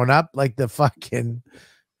was growing up. Like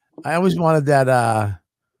I always wanted that.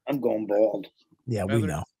 I'm going bald. Yeah, we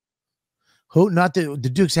know. Who? Not the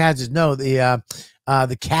Dukes of Hazzard. No, the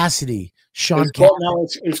Cassidy. Sean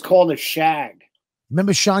Cassidy. It's called a shag.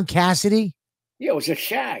 Remember Sean Cassidy? Yeah, it was a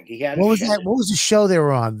shag. He had. What was that? What was the show they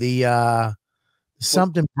were on? The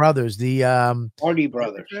something brothers. The Hardy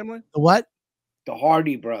Brothers. The what? The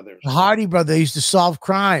Hardy Brothers. The Hardy Brothers. They used to solve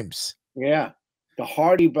crimes. Yeah, the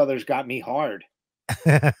Hardy Brothers got me hard.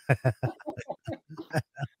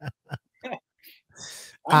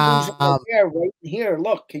 I'm hair right here.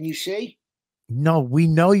 Look, can you see? No, we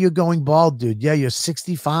know you're going bald, dude. Yeah, you're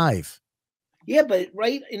 65. Yeah, but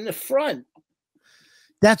right in the front.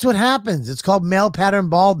 That's what happens. It's called male pattern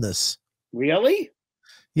baldness. Really?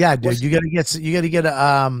 Yeah, dude. You gotta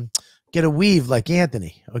get a weave like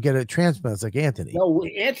Anthony, or get a transplant like Anthony. No,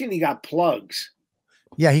 Anthony got plugs.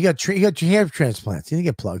 Yeah, he got hair transplants. He didn't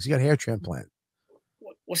get plugs. He got hair transplant.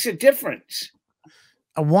 What's the difference?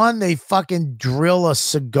 One, they fucking drill a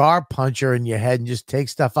cigar puncher in your head and just take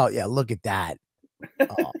stuff out. Yeah, look at that.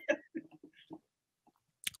 Oh.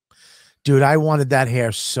 Dude, I wanted that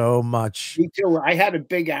hair so much. Me too. I had a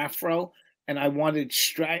big afro and I wanted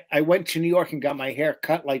I went to New York and got my hair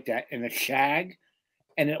cut like that in a shag,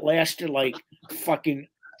 and it lasted like fucking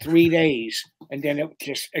 3 days, and then it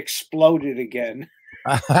just exploded again.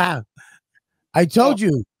 I told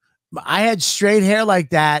you, I had straight hair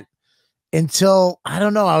like that until I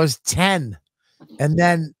don't know, I was 10, and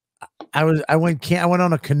then I went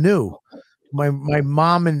on a canoe. My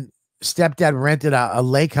mom and stepdad rented a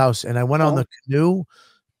lake house, and I went on the canoe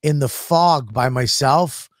in the fog by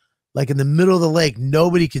myself, like in the middle of the lake.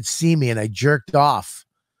 Nobody could see me, and I jerked off.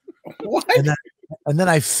 What? And then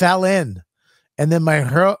I fell in, and then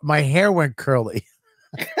my hair went curly.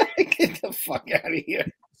 Get the fuck out of here.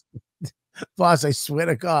 Boss, I swear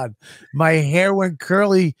to God, my hair went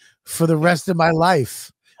curly for the rest of my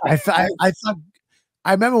life. I thought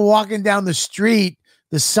I remember walking down the street,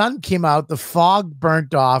 the sun came out, the fog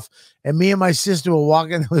burnt off, and me and my sister were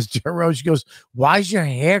walking down this dirt road. She goes, "Why is your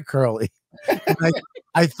hair curly?"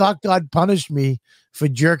 I thought God punished me for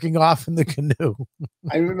jerking off in the canoe.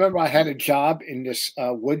 I remember I had a job in this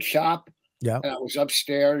wood shop. Yeah, and I was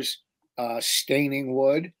upstairs staining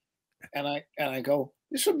wood, and I go,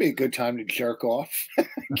 this would be a good time to jerk off.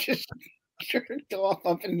 Just jerked off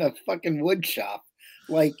up in the fucking wood shop,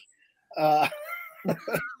 like.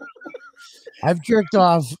 I've jerked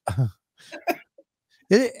off.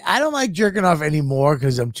 I don't like jerking off anymore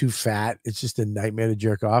because I'm too fat. It's just a nightmare to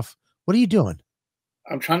jerk off. What are you doing?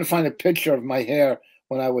 I'm trying to find a picture of my hair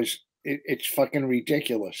when I was. It's fucking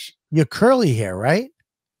ridiculous. Your curly hair, right?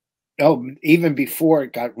 Oh, even before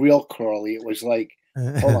it got real curly, it was like.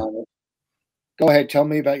 Hold on. Go ahead. Tell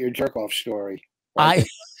me about your jerk off story.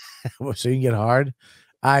 So you can get hard.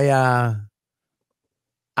 I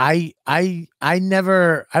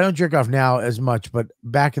don't jerk off now as much, but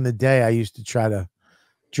back in the day, I used to try to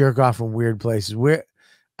jerk off in weird places.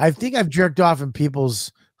 I think I've jerked off in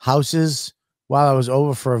people's houses while I was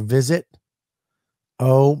over for a visit.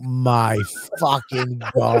 Oh my fucking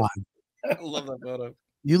God. I love that photo.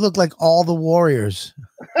 You look like all the Warriors.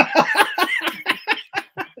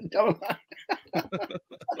 Oh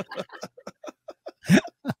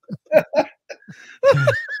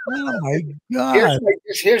my God.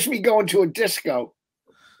 Here's me going to a disco.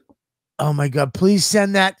 Oh my God. Please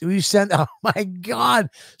send that. Will you send? Oh my God.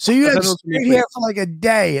 So you had straight hair for like a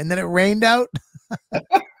day and then it rained out?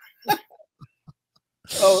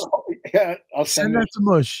 Oh, yeah. I'll send that to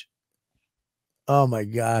Mush. Oh my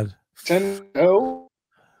God.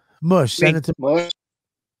 Mush. Send it to Mush.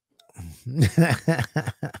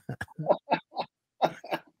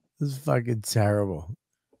 This is fucking terrible.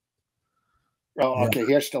 Oh, okay.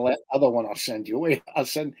 Here's the other one I'll send you. Wait, I'll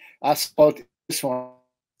both this one.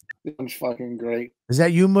 This one's fucking great. Is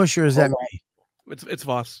that you, Mush, or is that me? It's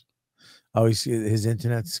Vos. Oh, his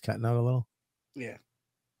internet's cutting out a little. Yeah.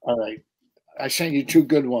 All right. I sent you 2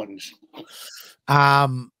 good ones.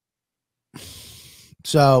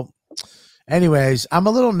 So, anyways, I'm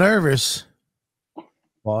a little nervous,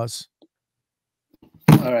 boss.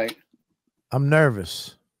 All right. I'm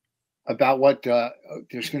nervous. About what?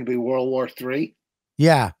 There's going to be World War III?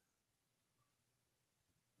 Yeah.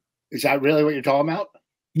 Is that really what you're talking about?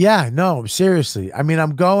 Yeah, no, seriously. I mean,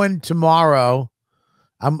 I'm going tomorrow.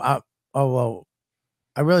 Oh, well,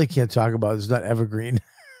 I really can't talk about it. It's not evergreen.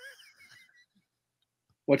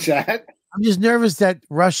 What's that? I'm just nervous that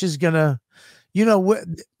Russia's going to, you know,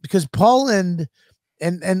 because Poland,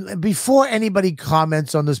 and before anybody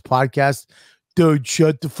comments on this podcast, dude,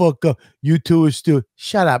 shut the fuck up. You two are stupid.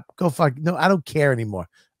 Shut up. Go fuck. No, I don't care anymore.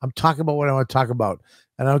 I'm talking about what I want to talk about,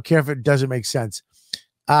 and I don't care if it doesn't make sense.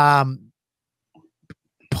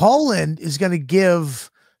 Poland is going to give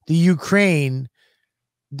the Ukraine,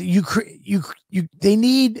 they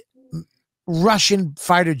need Russian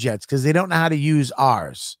fighter jets because they don't know how to use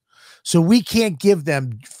ours. So we can't give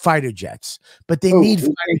them fighter jets, but they need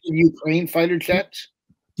Ukraine fighter jets.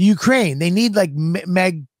 The Ukraine, they need like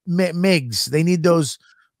MiGs. They need those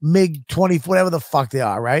MiG-20, whatever the fuck they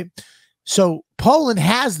are, right? So Poland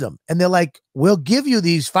has them, and they're like, we'll give you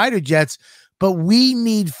these fighter jets, but we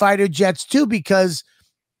need fighter jets too, because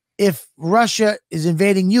if Russia is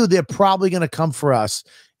invading you, they're probably going to come for us.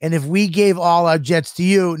 And if we gave all our jets to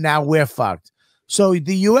you, now we're fucked. So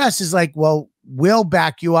the U.S. is like, well, we'll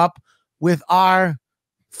back you up with our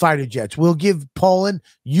fighter jets. We'll give Poland,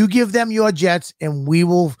 you give them your jets, and we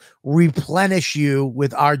will replenish you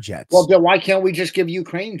with our jets. Well, then why can't we just give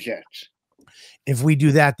Ukraine jets? If we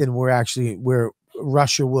do that, then Russia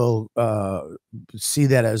will see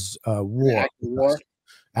that as war.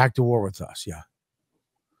 Act of war with us, yeah.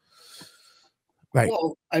 Right.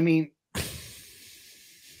 Well, I mean,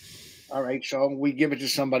 all right, so we give it to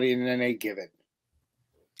somebody and then they give it.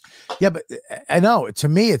 Yeah, but I know, to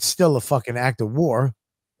me, it's still a fucking act of war.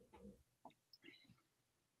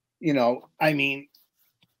 You know, I mean,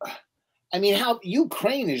 how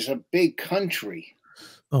Ukraine is a big country.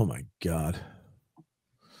 Oh my God.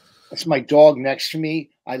 That's my dog next to me.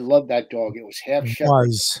 I love that dog. It was half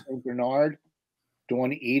shepherd, Saint Bernard,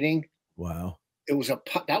 doing eating. Wow. It was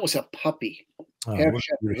that was a puppy. Oh, half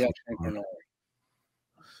shepherd, half Saint Bernard.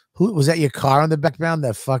 Who was that? Your car in the background?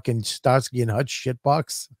 That fucking Starsky and Hutch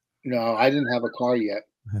shitbox? No, I didn't have a car yet.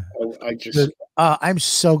 I just. I'm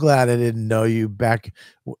so glad I didn't know you back.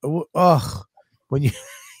 Oh, when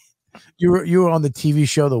you were on the TV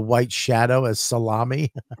show The White Shadow as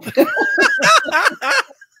Salami.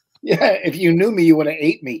 Yeah, if you knew me, you would have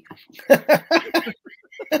ate me.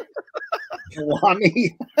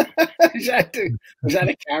 Salami. Was that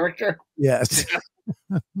a character? Yes.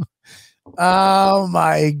 Oh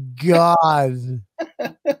my God.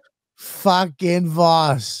 Fucking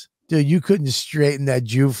Vos. Dude, you couldn't straighten that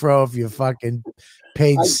Jufro if you fucking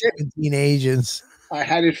paid 17 agents. I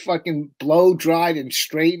had it fucking blow dried and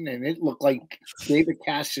straightened, and it looked like David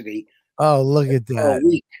Cassidy. Oh, look at that.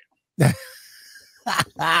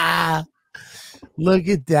 Look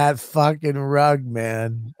at that fucking rug,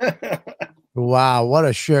 man. Wow, what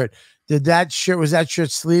a shirt. Was that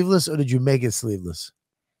shirt sleeveless, or did you make it sleeveless?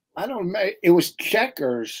 I don't know. It was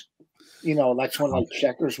checkers. You know, that's when like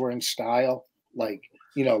checkers were in style. Like,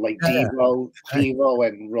 you know, like Devo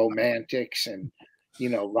and Romantics and, you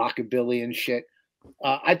know, Rockabilly and shit.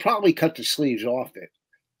 I probably cut the sleeves off it.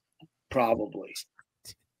 Probably.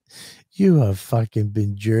 You have fucking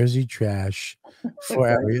been Jersey trash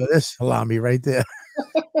forever. This Salami right there.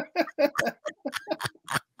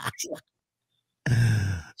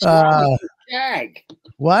 Jag.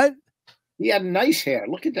 What? He had nice hair.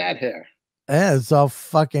 Look at that hair. Yeah, it's all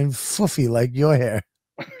fucking foofy like your hair.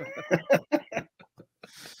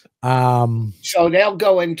 So they'll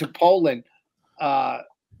go into Poland.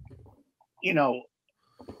 You know,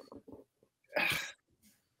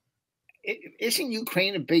 isn't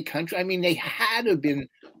Ukraine a big country? I mean, they had to have been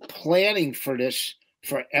planning for this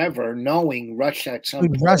forever, knowing Russia at some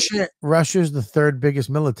point. Russia's the third biggest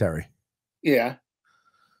military. Yeah.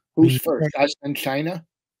 Who's first? Us and China?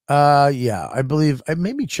 Yeah, I believe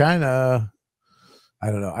maybe China. I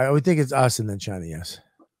don't know. I would think it's us and then China, yes.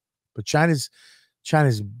 But China's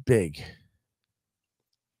big.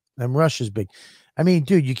 And Russia's big. I mean,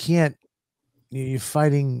 dude, you can't. You're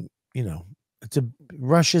fighting. You know,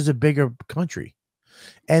 Russia's a bigger country,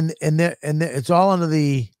 and it's all under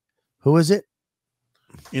the. Who is it?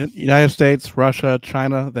 United States, Russia,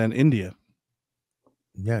 China, then India.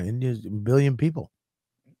 Yeah, India's 1 billion people.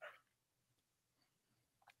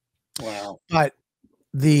 Wow. But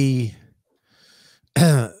you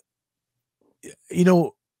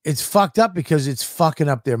know, it's fucked up because it's fucking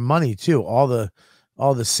up their money too. All the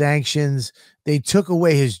sanctions. They took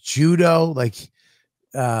away his judo, like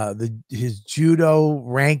his judo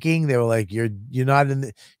ranking. They were like, you're not in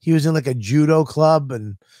the, he was in like a judo club,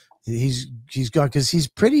 and he's gone because he's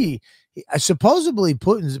pretty. Supposedly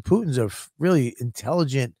Putin's a really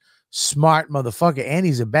intelligent, smart motherfucker, and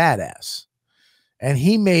he's a badass. And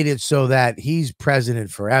he made it so that he's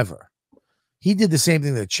president forever. He did the same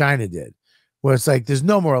thing that China did, where it's like, there's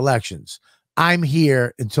no more elections. I'm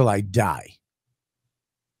here until I die.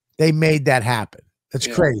 They made that happen. That's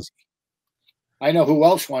crazy. I know who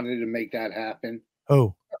else wanted to make that happen.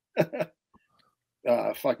 Oh,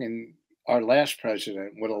 fucking our last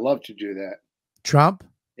president would have loved to do that. Trump?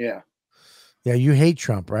 Yeah. Yeah, you hate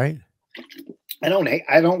Trump, right? I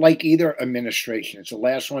don't like either administration. It's the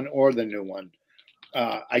last one or the new one.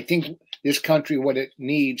 I think this country, what it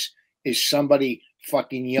needs is somebody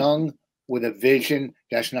fucking young with a vision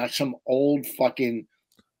that's not some old fucking,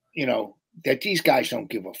 that these guys don't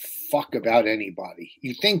give a fuck about anybody.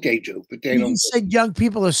 You think they do, but they don't. You said young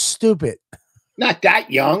people are stupid. Not that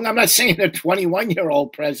young. I'm not saying a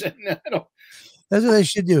 21-year-old president. That's what they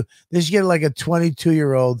should do. They should get like a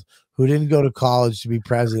 22-year-old who didn't go to college to be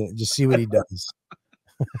president and just see what he does.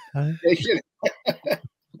 They should.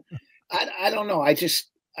 I don't know. I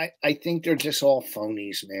think they're just all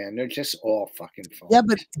phonies, man. They're just all fucking phonies. Yeah,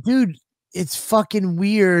 but dude, it's fucking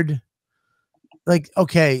weird. Like,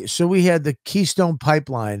 okay, so we had the Keystone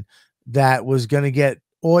Pipeline that was going to get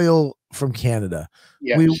oil from Canada.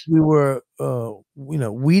 Yes. We were,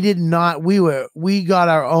 we got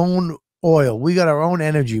our own oil. We got our own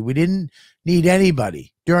energy. We didn't need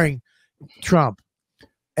anybody during Trump.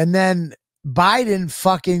 And then Biden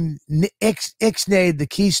fucking ixnayed the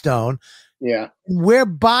Keystone. Yeah. We're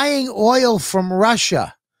buying oil from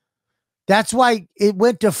Russia. That's why it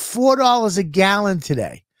went to $4 a gallon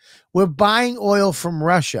today. We're buying oil from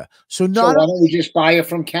Russia. So why don't we just buy it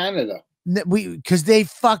from Canada? Because they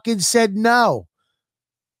fucking said no.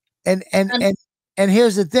 And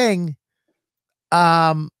here's the thing.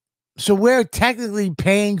 So we're technically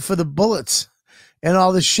paying for the bullets and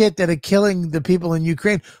all the shit that are killing the people in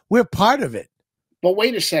Ukraine. We're part of it. But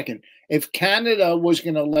wait a second. If Canada was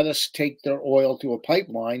going to let us take their oil through a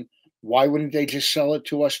pipeline, why wouldn't they just sell it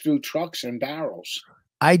to us through trucks and barrels?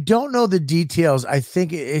 I don't know the details. I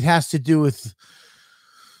think it has to do with,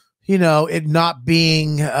 it not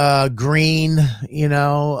being green,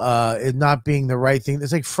 it not being the right thing.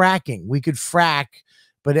 It's like fracking. We could frack,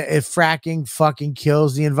 but if fracking fucking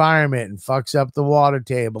kills the environment and fucks up the water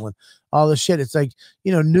table and all the shit, it's like,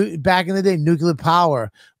 back in the day, nuclear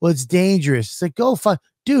power. Well, it's dangerous. It's like, go fuck,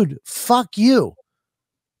 dude, fuck you.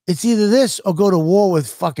 It's either this or go to war with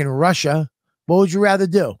fucking Russia. What would you rather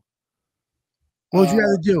do? What would you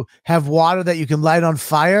rather do? Have water that you can light on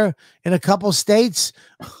fire in a couple states?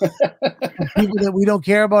 People that we don't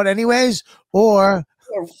care about anyways? Or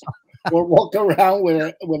walk around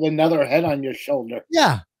with another head on your shoulder.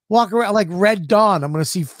 Yeah. Walk around like Red Dawn. I'm going to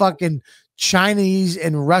see fucking Chinese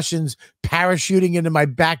and Russians parachuting into my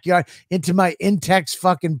backyard, into my Intex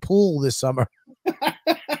fucking pool this summer.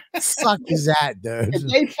 Fuck is that, dude? If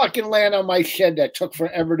they fucking land on my shed that took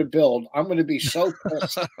forever to build, I'm going to be so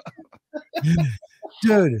pissed.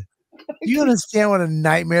 Dude, do you understand what a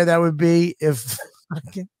nightmare that would be if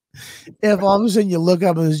all of a sudden you look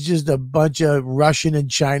up and there's just a bunch of Russian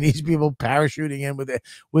and Chinese people parachuting in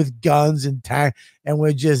with guns and and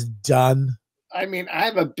we're just done? I mean, I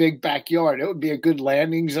have a big backyard. It would be a good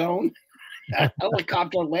landing zone. A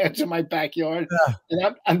helicopter lands in my backyard,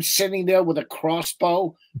 and I'm sitting there with a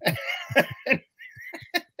crossbow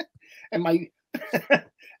and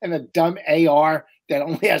and a dumb AR that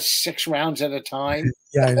only has 6 rounds at a time.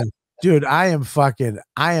 Yeah, dude, I am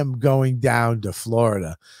going down to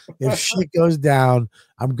Florida. If shit goes down,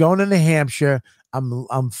 I'm going to New Hampshire.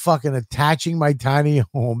 I'm fucking attaching my tiny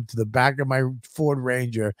home to the back of my Ford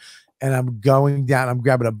Ranger, and I'm going down. I'm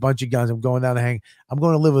grabbing a bunch of guns. I'm going down to hang. I'm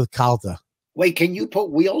going to live with Calta. Wait, can you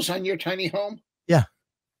put wheels on your tiny home? Yeah.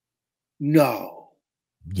 No.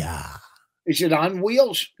 Yeah. Is it on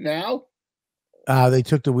wheels now? They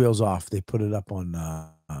took the wheels off. They put it up on.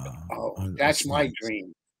 That's my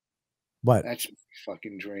dream. What? That's my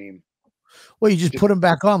fucking dream. Well, you just put them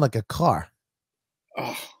back on like a car.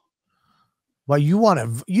 Oh. Well, you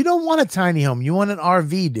don't want a tiny home. You want an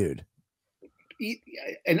RV, dude.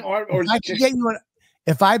 An RV, or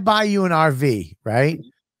if I buy you an RV, right?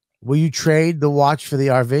 Will you trade the watch for the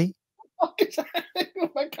RV?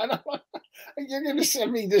 You're gonna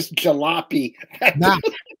send me this jalopy. Nah,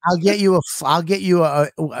 I'll get you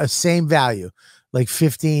a same value, like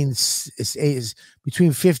between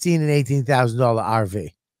 $15,000 and $18,000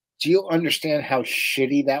 RV. Do you understand how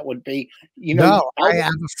shitty that would be?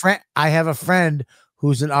 I have a friend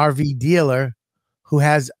who's an RV dealer who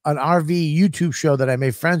has an RV YouTube show that I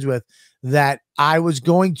made friends with, that I was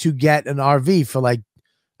going to get an RV for like,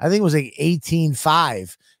 I think it was like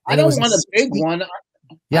 18.5. I don't want a big one.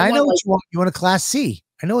 Yeah, I know what you want. You want a Class C.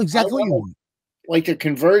 I know exactly what you want. Like a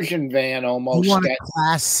conversion van almost. You want a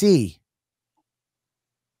Class C.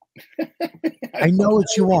 I know what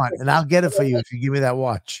you want, and I'll get it for you if you give me that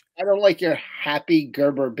watch. I don't like your happy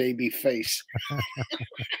Gerber baby face.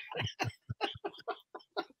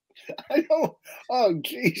 Oh,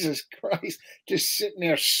 Jesus Christ. Just sitting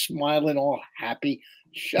there smiling, all happy.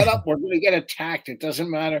 Shut up. We're going to get attacked. It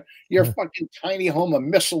doesn't matter. Your fucking tiny home, a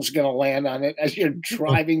missile's going to land on it as you're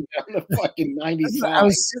driving down the fucking 95. I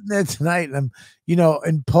was sitting there tonight, and I'm, you know,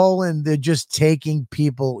 in Poland, they're just taking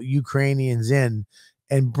people, Ukrainians, in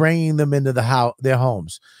and bringing them into their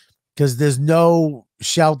homes because there's no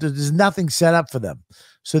shelter. There's nothing set up for them.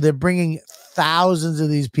 So they're bringing thousands of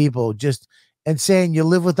these people just and saying, you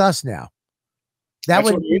live with us now. That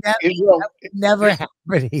would never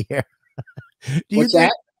happen here. Do you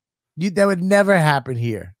think that would never happen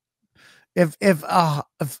here? If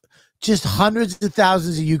just hundreds of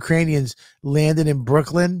thousands of Ukrainians landed in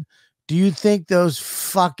Brooklyn, do you think those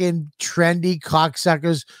fucking trendy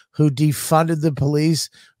cocksuckers who defunded the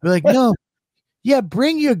police were like, no, yeah,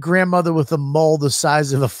 bring your grandmother with a mole the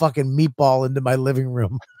size of a fucking meatball into my living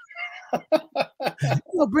room.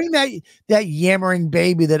 No, bring that yammering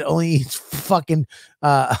baby that only eats fucking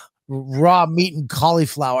raw meat and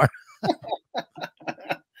cauliflower.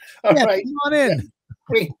 All right, come on in.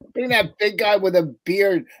 Bring that big guy with a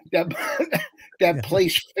beard that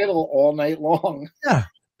plays fiddle all night long. Yeah,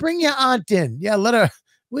 bring your aunt in. Yeah, let her.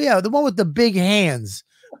 Well, yeah, the one with the big hands.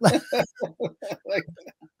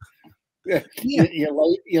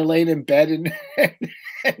 You're laying in bed and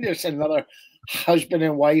there's another husband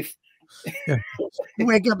and wife. Yeah. You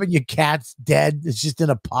wake up and your cat's dead. It's just in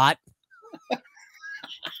a pot.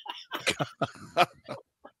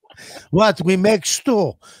 What? We make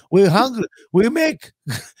stew. We're hungry. We make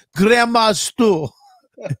grandma's stew.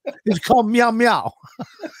 It's called meow meow.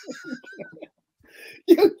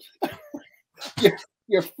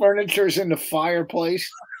 Your furniture's in the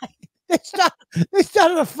fireplace. They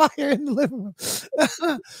started a fire in the living room.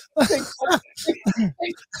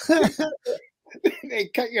 They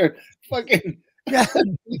cut your fucking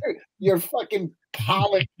your fucking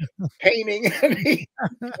Pollock painting and they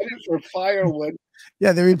cut it for firewood.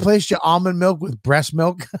 Yeah, they replaced your almond milk with breast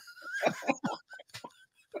milk.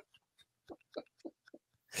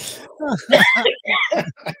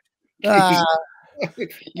 You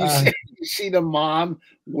see the mom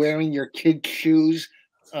wearing your kid's shoes.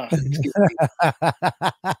 You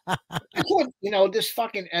know, this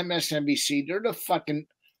fucking MSNBC, they're the fucking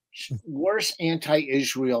worst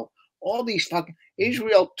anti-Israel. All these fucking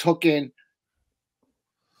Israel took in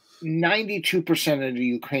 92% of the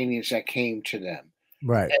Ukrainians that came to them.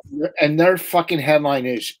 Right. And their fucking headline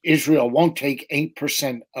is Israel won't take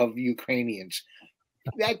 8% of Ukrainians.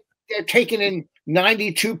 That they're taking in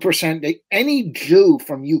 92%. Any Jew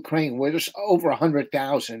from Ukraine, where there's over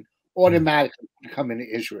 100,000, automatically come into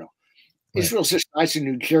Israel. Right. Israel's the size of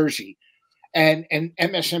New Jersey. And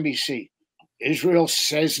MSNBC, Israel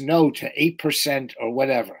says no to 8% or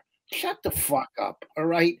whatever. Shut the fuck up, all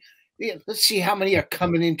right? Yeah, let's see how many are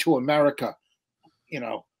coming into America. You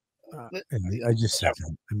know, I just said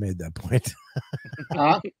that. I made that point.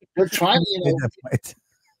 They're trying, you know,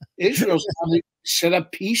 Israel's trying to set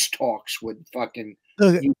up peace talks with fucking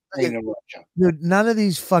Ukraine and Russia. Dude, none of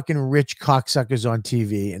these fucking rich cocksuckers on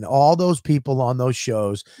TV and all those people on those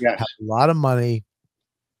shows have a lot of money.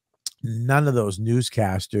 None of those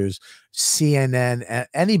newscasters, CNN,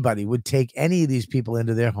 anybody would take any of these people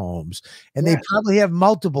into their homes, and they probably have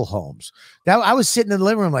multiple homes. Now, I was sitting in the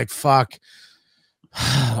living room like, "Fuck,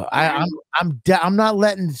 I'm not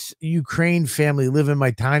letting Ukraine family live in my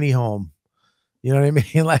tiny home." You know what I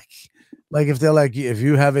mean? Like if they're like, if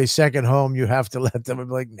you have a second home, you have to let them. I'm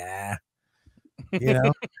like, nah. You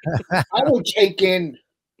know, I would take in.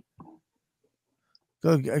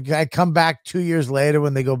 I come back 2 years later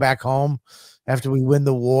when they go back home after we win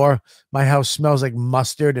the war. My house smells like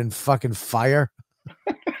mustard and fucking fire.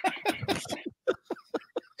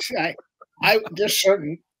 There's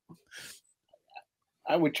certain.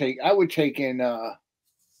 I would take in.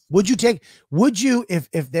 Would you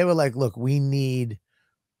if they were like, look, we need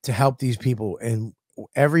to help these people and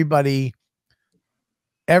everybody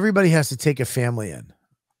has to take a family in.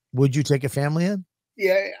 Would you take a family in?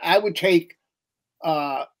 Yeah, I would take.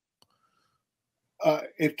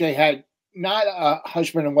 If they had not a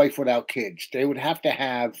husband and wife without kids, they would have to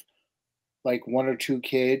have like one or two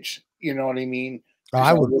kids. You know what I mean? Oh,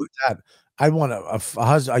 I would do that. I want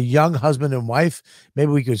a young husband and wife.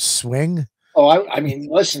 Maybe we could swing. Oh, I mean,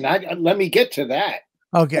 listen. Let me get to that.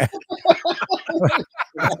 Okay.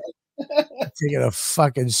 Taking a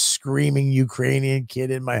fucking screaming Ukrainian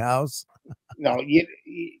kid in my house. No,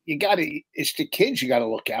 you got to. It's the kids you got to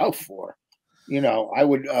look out for. You know, I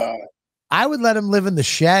would let them live in the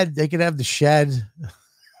shed. They could have the shed.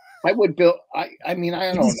 I would build. I mean,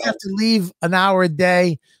 I don't know. Have to leave an hour a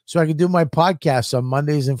day so I can do my podcast on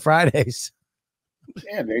Mondays and Fridays.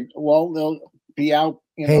 Yeah, they'll be out.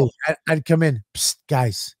 You Hey, know, I'd come in, psst,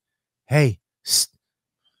 guys. Hey, psst,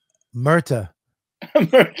 Murta,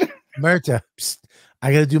 psst,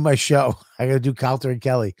 I gotta do my show. I gotta do Calter and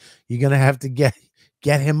Kelly. You're gonna have to get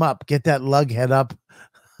him up, get that lug head up.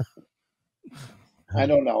 I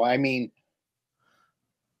don't know. I mean,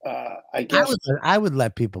 I guess I would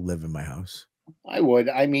let people live in my house. I would.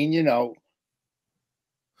 I mean, you know,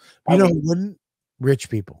 who wouldn't? Rich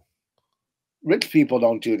people. Rich people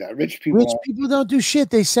don't do that. Rich people don't do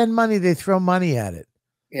shit. They send money. They throw money at it.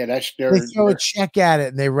 Yeah, that's they throw a check at it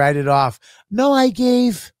and they write it off. No, I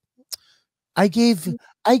gave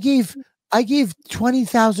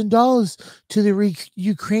 $20,000 to the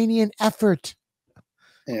Ukrainian effort.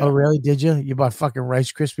 Yeah. Oh, really? Did you? You bought fucking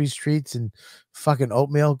Rice Krispies treats and fucking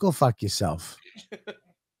oatmeal? Go fuck yourself.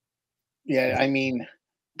 Yeah, I mean,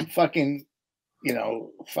 fucking, you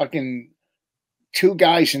know, fucking 2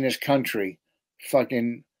 guys in this country,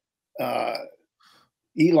 fucking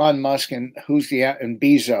Elon Musk and and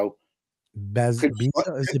Bezos.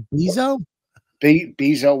 Bezos? Is it Bezos?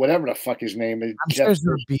 Bezos, whatever the fuck his name is. I'm sure it's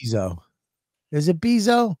not Bezos. Is it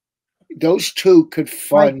Bezos? Those 2 could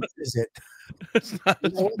fund. What is it?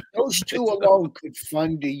 Those 2 alone could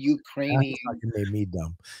fund the Ukrainian. Fucking made me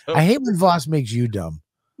dumb. I hate when Voss makes you dumb.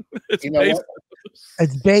 You know what?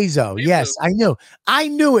 It's Bezos. Yes, I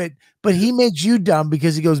knew it, but he makes you dumb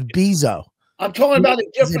because he goes Bezos. I'm talking about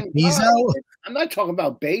a different guy. Bezos. I'm not talking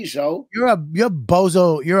about Bezos. You're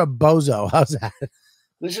bozo. You're a bozo. How's that?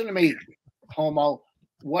 Listen to me, homo.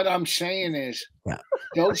 What I'm saying is,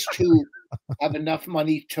 those 2 have enough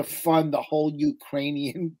money to fund the whole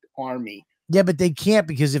Ukrainian army. Yeah, but they can't,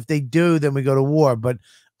 because if they do, then we go to war. But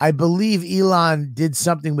I believe Elon did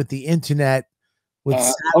something with the internet. With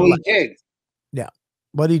he did. Yeah.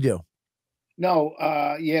 What did he do? No,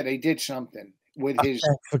 yeah, they did something with his.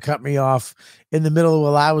 Thanks for cut me off in the middle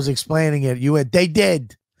while I was explaining it. You went, they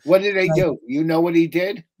did. What did they do? You know what he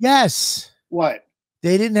did? Yes. What?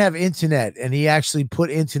 They didn't have internet, and he actually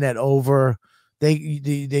put internet over.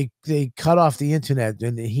 They cut off the internet,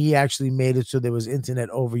 and he actually made it so there was internet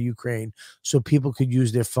over Ukraine, so people could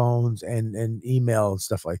use their phones and email and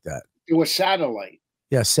stuff like that. It was satellite.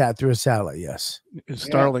 Yeah, sat through a satellite. Yes,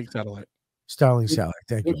 Starlink satellite. Starlink satellite.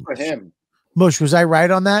 Thank you. Good for him. Mush, was I right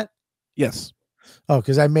on that? Yes. Oh,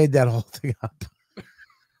 because I made that whole thing up.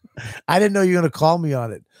 I didn't know you were going to call me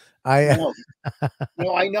on it. No,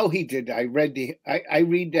 I know he did. I read the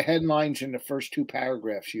headlines in the first 2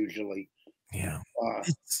 paragraphs usually. Yeah.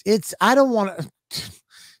 It's I don't want to,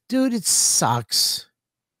 dude, it sucks.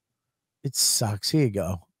 It sucks. Here you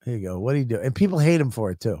go. What do you do? And people hate him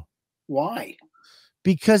for it too. Why?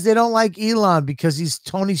 Because they don't like Elon, because he's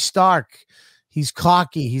Tony Stark. He's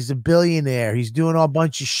cocky. He's a billionaire. He's doing a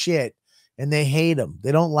bunch of shit, and they hate him.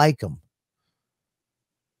 They don't like him.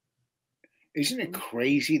 Isn't it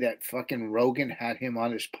crazy that fucking Rogan had him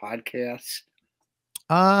on his podcast?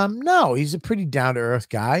 No, he's a pretty down-to-earth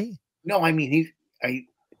guy. No, I mean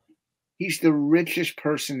he's the richest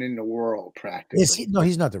person in the world, practically. No,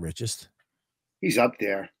 he's not the richest. He's up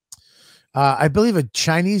there. I believe a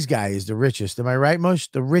Chinese guy is the richest. Am I right, Mosh?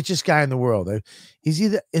 The richest guy in the world.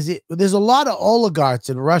 There's a lot of oligarchs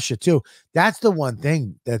in Russia too. That's the one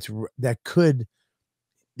thing that could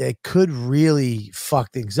really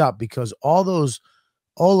fuck things up, because all those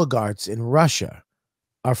oligarchs in Russia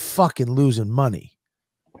are fucking losing money.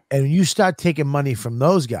 And when you start taking money from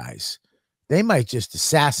those guys, they might just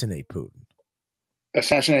assassinate Putin.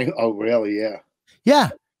 Assassinate? Oh, really? Yeah.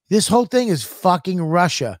 Yeah. This whole thing is fucking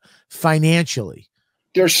Russia financially.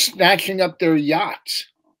 They're snatching up their yachts.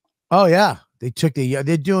 Oh, yeah.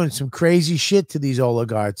 They're doing some crazy shit to these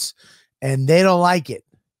oligarchs, and they don't like it.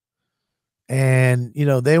 And,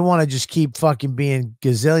 they want to just keep fucking being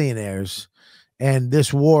gazillionaires. And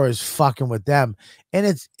this war is fucking with them. And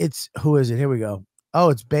it's who is it? Here we go. Oh,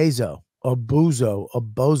 it's Bezos or Bozo or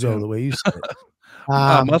Bozo, the way you said it.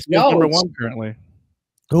 Musk is number 1 currently.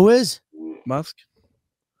 Who is? Musk.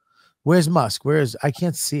 Where's Musk? I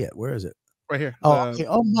can't see it. Where is it? Right here. Oh, okay.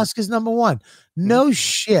 Oh, Musk is number 1. No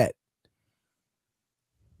shit.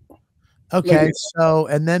 Okay, so,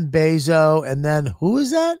 and then Bezos, and then who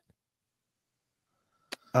is that?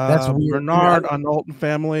 That's Bernard Arnault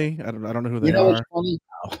family. I don't know who they are. What's funny?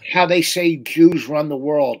 How they say Jews run the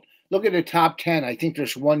world. Look at the top 10. I think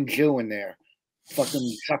there's 1 Jew in there.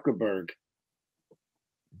 Fucking Zuckerberg.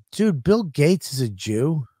 Dude, Bill Gates is a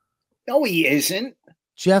Jew. No, he isn't.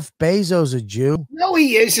 Jeff Bezos a Jew. No,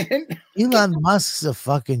 he isn't. Elon Musk's a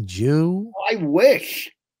fucking Jew. I wish.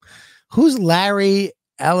 Who's Larry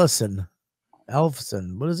Ellison?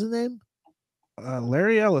 What is his name?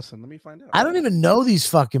 Larry Ellison. Let me find out. I don't even know these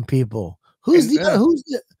fucking people. Who's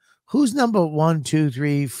Who's number 1, 2,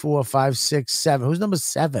 3, 4, 5, 6, 7? Who's number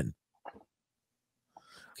 7?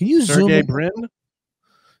 Can you zoom Sergey in? Brin?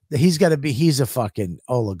 He's got to be. He's a fucking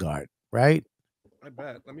oligarch, right? I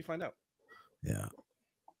bet. Let me find out. Yeah.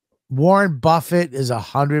 Warren Buffett is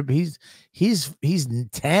 100. He's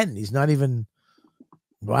 10. He's not even.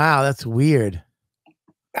 Wow, that's weird.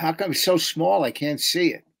 How come he's so small? I can't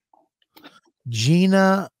see it.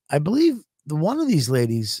 Gina, I believe one of these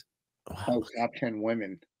ladies. Oh, top 10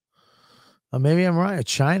 women. Oh, maybe I'm right.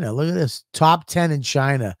 China. Look at this. Top 10 in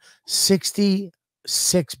China.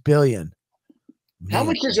 66 billion. How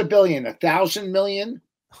much is a billion? 1,000 million?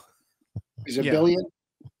 Is a billion?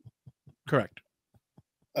 Correct.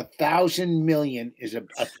 1,000 million is a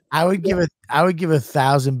I would give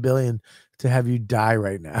 1,000 billion to have you die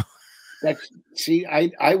right now. See,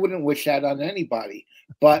 I wouldn't wish that on anybody.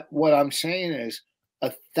 But what I'm saying is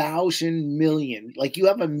 1,000 million. Like you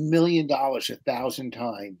have $1 million 1,000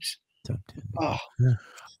 times. Oh.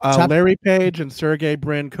 Larry Page and Sergey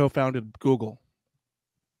Brin co-founded Google.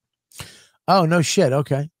 Oh, no shit.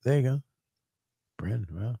 Okay. There you go. Brin,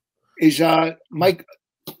 wow. Is Mike,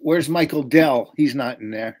 where's Michael Dell? He's not in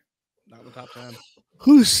there. Not in the top 10.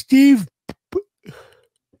 Who's Steve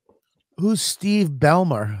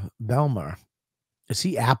Ballmer? Is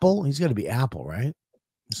he Apple? He's got to be Apple, right?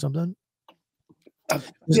 Or something.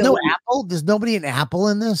 There's no Apple. There's nobody in Apple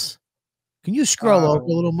in this. Can you scroll over a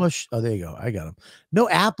little, mush? Oh, there you go. I got him. No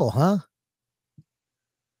Apple, huh?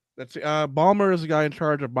 That's Ballmer is the guy in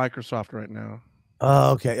charge of Microsoft right now.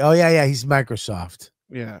 Oh, okay. Oh, yeah. He's Microsoft.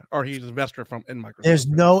 Yeah, or he's an investor in Microsoft. There's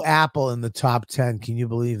no Apple in the top 10. Can you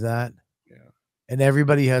believe that? Yeah. And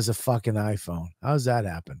everybody has a fucking iPhone. How does that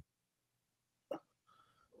happen?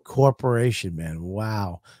 Corporation, man.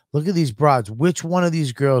 Wow. Look at these broads. Which one of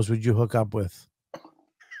these girls would you hook up with?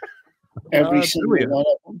 Every single one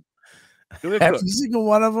of them. Every single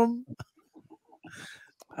one of them.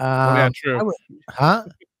 Yeah, true. Huh?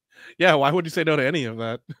 Yeah. Why would you say no to any of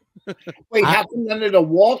that? Wait, how come none of the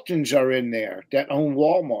Waltons are in there that own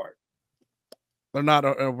Walmart? They're not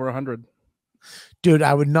over 100. Dude,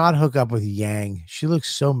 I would not hook up with Yang. She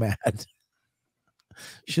looks so mad.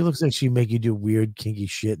 She looks like she'd make you do weird, kinky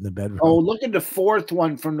shit in the bedroom. Oh, look at the fourth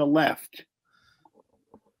one from the left.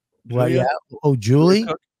 Well, yeah. Oh, Julie.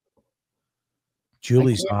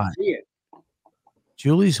 Julie's hot.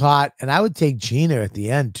 Julie's hot, and I would take Gina at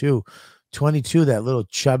the end too. 22, that little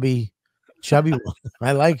chubby one.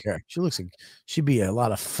 I like her. She looks like she'd be a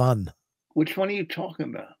lot of fun. Which one are you talking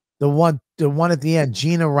about? The one at the end,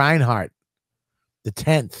 Gina Reinhardt, the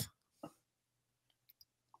 10th.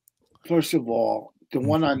 First of all, the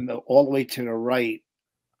one on all the way to the right.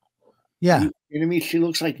 Yeah. You know what I mean? She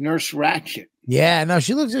looks like Nurse Ratched. Yeah, no,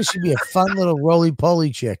 she looks like she'd be a fun little roly-poly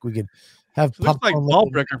chick. We could have looks like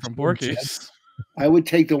Ballbreaker from Porky's. I would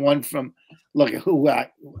take the one from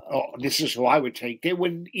this is who I would take. They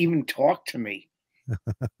wouldn't even talk to me.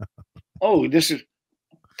 This is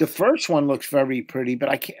the first one looks very pretty,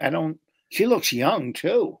 but she looks young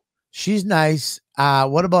too. She's nice.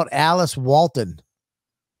 What about Alice Walton?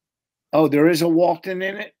 Oh, there is a Walton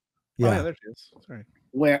in it? Yeah. Oh, yeah, there she is. Sorry.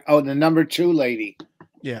 Where? Oh, the number 2 lady.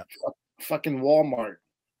 Yeah. Fucking Walmart.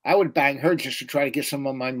 I would bang her just to try to get some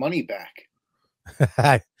of my money back.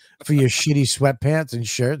 For your shitty sweatpants and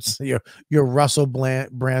shirts, your Russell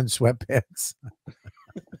brand sweatpants.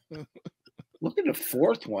 Look at the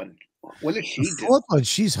fourth one. What does she do? Fourth one,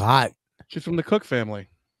 she's hot. She's from the Cook family.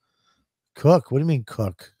 Cook? What do you mean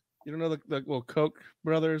Cook? You don't know the Koch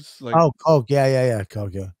brothers? Coke. Yeah.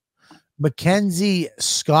 Coke. Yeah. Mackenzie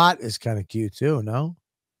Scott is kind of cute too. No,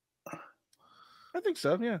 I think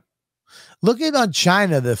so. Yeah. Look at on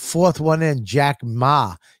China, the fourth one in, Jack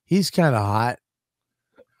Ma. He's kind of hot.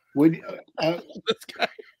 Would this guy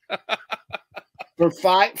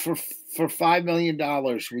for $5 million?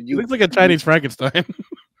 Would you? He looks like a Chinese Frankenstein.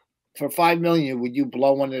 For $5 million, would you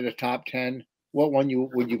blow one of the top 10? What one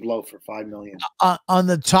would you blow for $5 million? On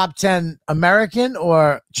the top 10 American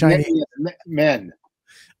or Chinese? Men.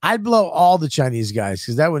 I'd blow all the Chinese guys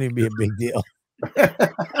because that wouldn't even be a big deal.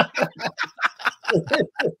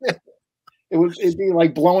 It'd be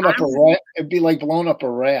like blowing up a raft. It'd be like blowing up a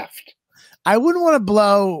raft. I wouldn't want to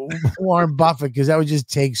blow Warren Buffett because that would just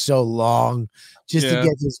take so long just to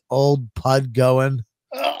get this old pud going.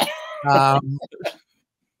 Mark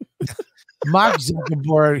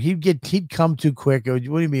Zuckerberg, he'd come too quick. It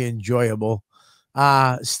wouldn't be enjoyable.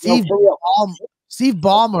 Steve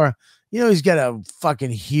Ballmer, he's got a fucking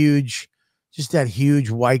huge, just that huge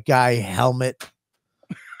white guy helmet.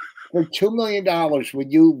 For $2 million,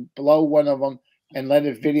 would you blow one of them and let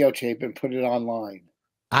it videotape and put it online?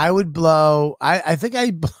 I would blow. I think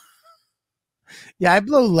Yeah, I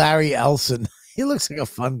blow Larry Elson. He looks like a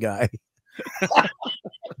fun guy.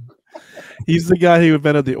 He's the guy who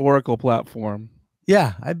invented the Oracle platform.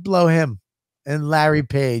 Yeah, I'd blow him. And Larry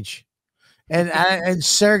Page. And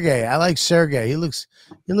Sergey. I like Sergey. He looks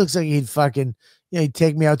like he'd fucking, he'd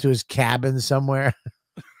take me out to his cabin somewhere.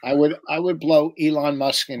 I would blow Elon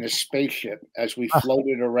Musk in a spaceship as we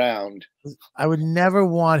floated around. I would never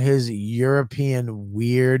want his European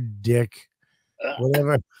weird dick,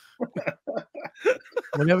 whatever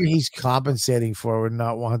he's compensating for. Would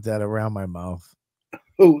not want that around my mouth.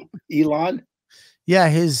 Who, Elon? Yeah,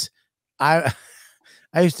 I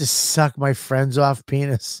used to suck my friends off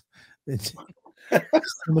penis.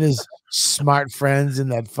 Some of his smart friends in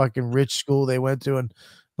that fucking rich school they went to, and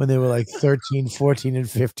when they were like 13, 14, and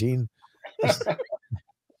 15. What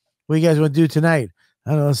do you guys want to do tonight?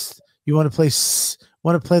 I don't know. You want to play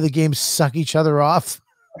the game suck each other off?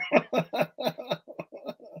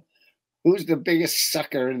 Who's the biggest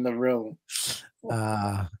sucker in the room?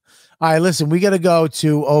 All right, listen, we got to go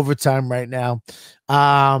to overtime right now.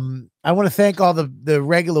 I want to thank all the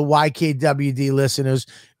regular YKWD listeners.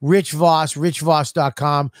 Rich Vos,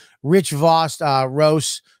 richvos.com,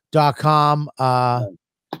 richvos.roast.com.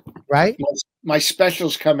 Right? My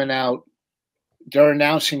special's coming out. They're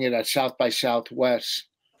announcing it at South by Southwest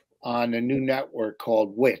on a new network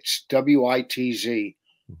called WITZ, WITZ.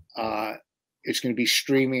 It's going to be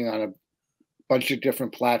streaming on a bunch of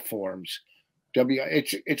different platforms.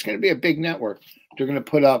 It's going to be a big network. They're going to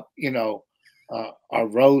put up, our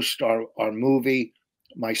roast, our movie,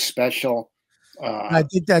 my special. I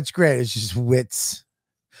think that's great. It's just WITZ.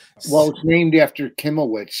 Well, it's named after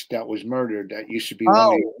Kimmelwitz that was murdered. That used to be.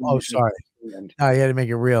 Sorry. You had to make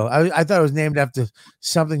it real. I thought it was named after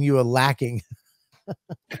something you were lacking.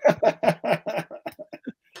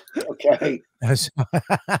 Okay.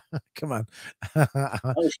 Come on.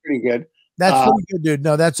 That was pretty good. That's pretty good, dude.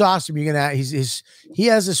 No, that's awesome. You're gonna. He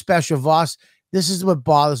has a special Vos. This is what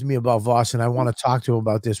bothers me about Vos, and I want to talk to him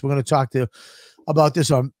about this. We're going to talk about this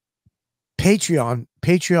on Patreon,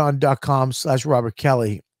 patreon.com/Robert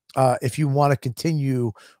Kelly. If you want to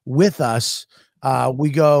continue with us, we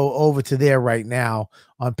go over to there right now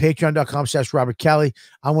on patreon.com/Robert Kelly.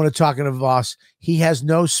 I want to talk to Vos. He has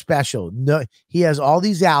no special. No, he has all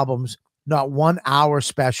these albums, not 1 hour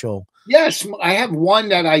special. Yes, I have one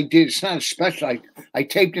that I did. It's not a special. I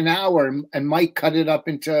taped an hour and Mike cut it up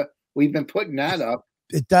into. We've been putting that up.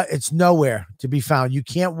 It's nowhere to be found. You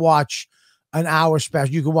can't watch an hour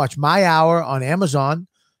special. You can watch my hour on Amazon.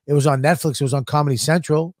 It was on Netflix. It was on Comedy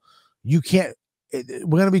Central. You can't. We're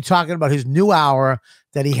going to be talking about his new hour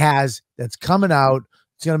that he has that's coming out.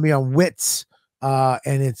 It's going to be on WITZ,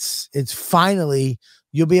 and it's finally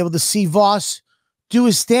you'll be able to see Vos do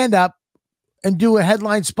his stand up and do a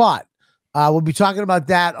headline spot. We'll be talking about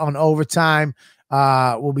that on overtime.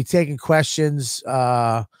 We'll be taking questions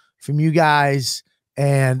from you guys.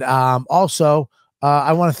 And also,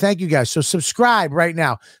 I want to thank you guys. So subscribe right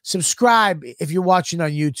now. Subscribe if you're watching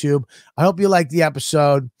on YouTube. I hope you liked the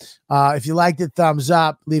episode. If you liked it, thumbs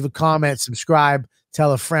up, leave a comment, subscribe,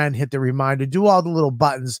 tell a friend, hit the reminder, do all the little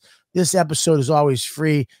buttons. This episode is always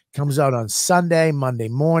free. Comes out on Sunday, Monday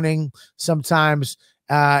morning, sometimes.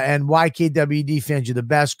 And YKWD fans, you're the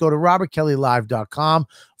best. Go to robertkellylive.com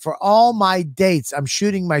for all my dates. I'm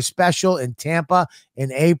shooting my special in Tampa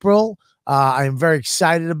in April. I'm very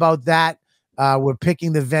excited about that. We're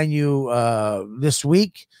picking the venue this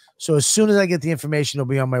week. So as soon as I get the information, it'll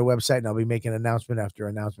be on my website, and I'll be making announcement after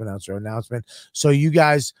announcement after announcement. So you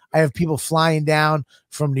guys, I have people flying down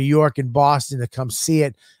from New York and Boston to come see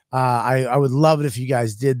it. I would love it if you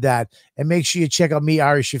guys did that. And make sure you check out me,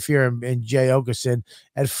 Ari Shafir, and Jay Okerson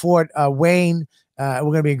at Fort Wayne. We're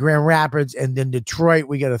going to be in Grand Rapids, and then Detroit.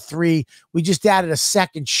 We got a 3. We just added a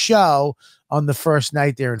second show on the first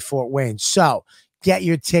night there in Fort Wayne. So get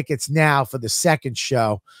your tickets now for the second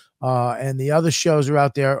show. And the other shows are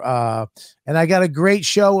out there. And I got a great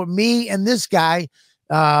show with me and this guy,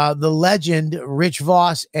 the legend, Rich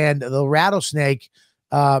Vos, and the Rattlesnake,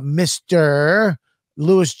 Mr.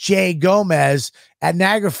 Louis J. Gomez at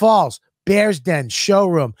Niagara Falls, Bears Den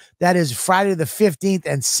Showroom. That is Friday the 15th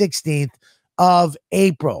and 16th of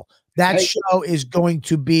April. That show is going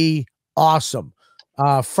to be awesome.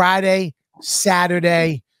 Friday,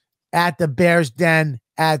 Saturday at the Bears Den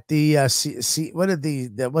at the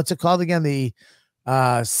what's it called again? The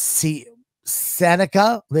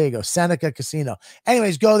Seneca. There you go. Seneca Casino.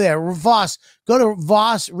 Anyways, go there. Vos. Go to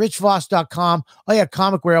richvos.com. Oh, yeah,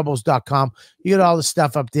 comicwearables.com. You get all the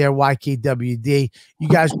stuff up there. YKWD. You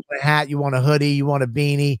guys want a hat. You want a hoodie. You want a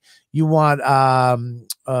beanie. You want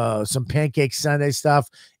some Pancake Sunday stuff.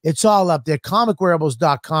 It's all up there.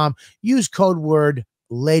 Comicwearables.com. Use code word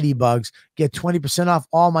Ladybugs. Get 20% off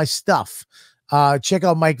all my stuff. Check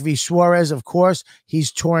out Mike V. Suarez, of course.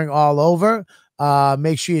 He's touring all over.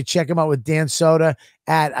 Make sure you check him out with Dan Soda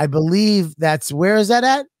at, I believe where is that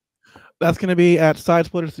at? That's going to be at Side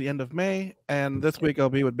Splitters at the end of May. And this week I'll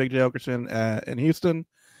be with Big J Okerson in Houston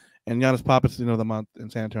and Giannis Papas at the end of the month in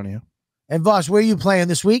San Antonio. And Vos, where are you playing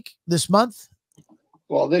this month?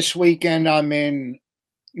 Well, this weekend I'm in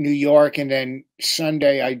New York, and then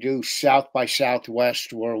Sunday I do South by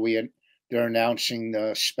Southwest, where they're announcing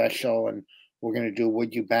the special, and we're going to do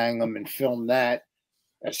Would You Bang 'Em and film that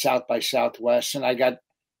at South by Southwest. And I got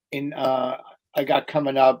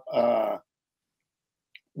coming up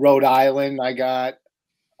Rhode Island. I got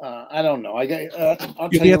I don't know. I'll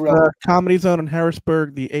tell you the Comedy Zone in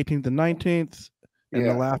Harrisburg the 18th and 19th, and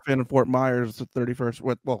the Laugh In Fort Myers the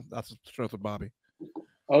 31st. Well, that's the show with Bobby.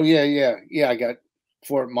 Oh yeah. I got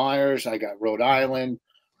Fort Myers. I got Rhode Island.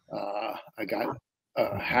 I got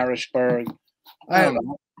Harrisburg. I don't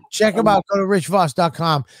know. Check them out. Go to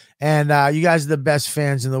richvos.com. And you guys are the best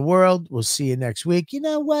fans in the world. We'll see you next week. You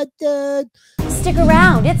know what, dude? Stick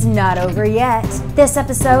around. It's not over yet. This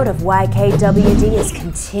episode of YKWD is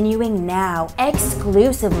continuing now,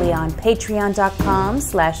 exclusively on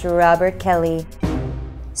patreon.com/Robert Kelly.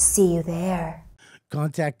 See you there.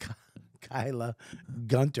 Contact Kyla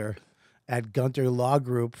Gunter at Gunter Law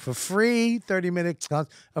Group for free 30-minute,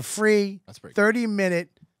 a free 30-minute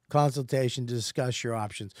consultation to discuss your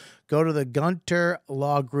options. Go to the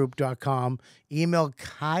gunterlawgroup.com. Email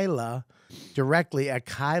Kyla directly at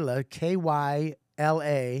Kyla, Kyla,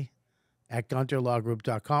 at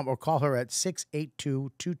gunterlawgroup.com, or call her at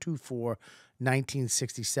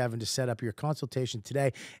 682-224-1967 to set up your consultation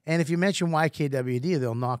today. And if you mention YKWD,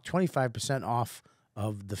 they'll knock 25% off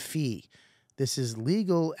of the fee. This is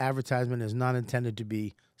legal advertisement, is not intended to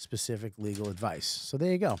be specific legal advice. So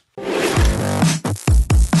there you go.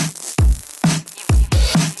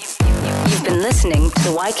 You've been listening to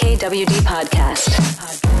the YKWD podcast.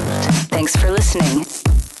 Thanks for listening.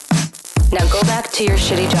 Now go back to your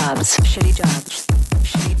shitty jobs.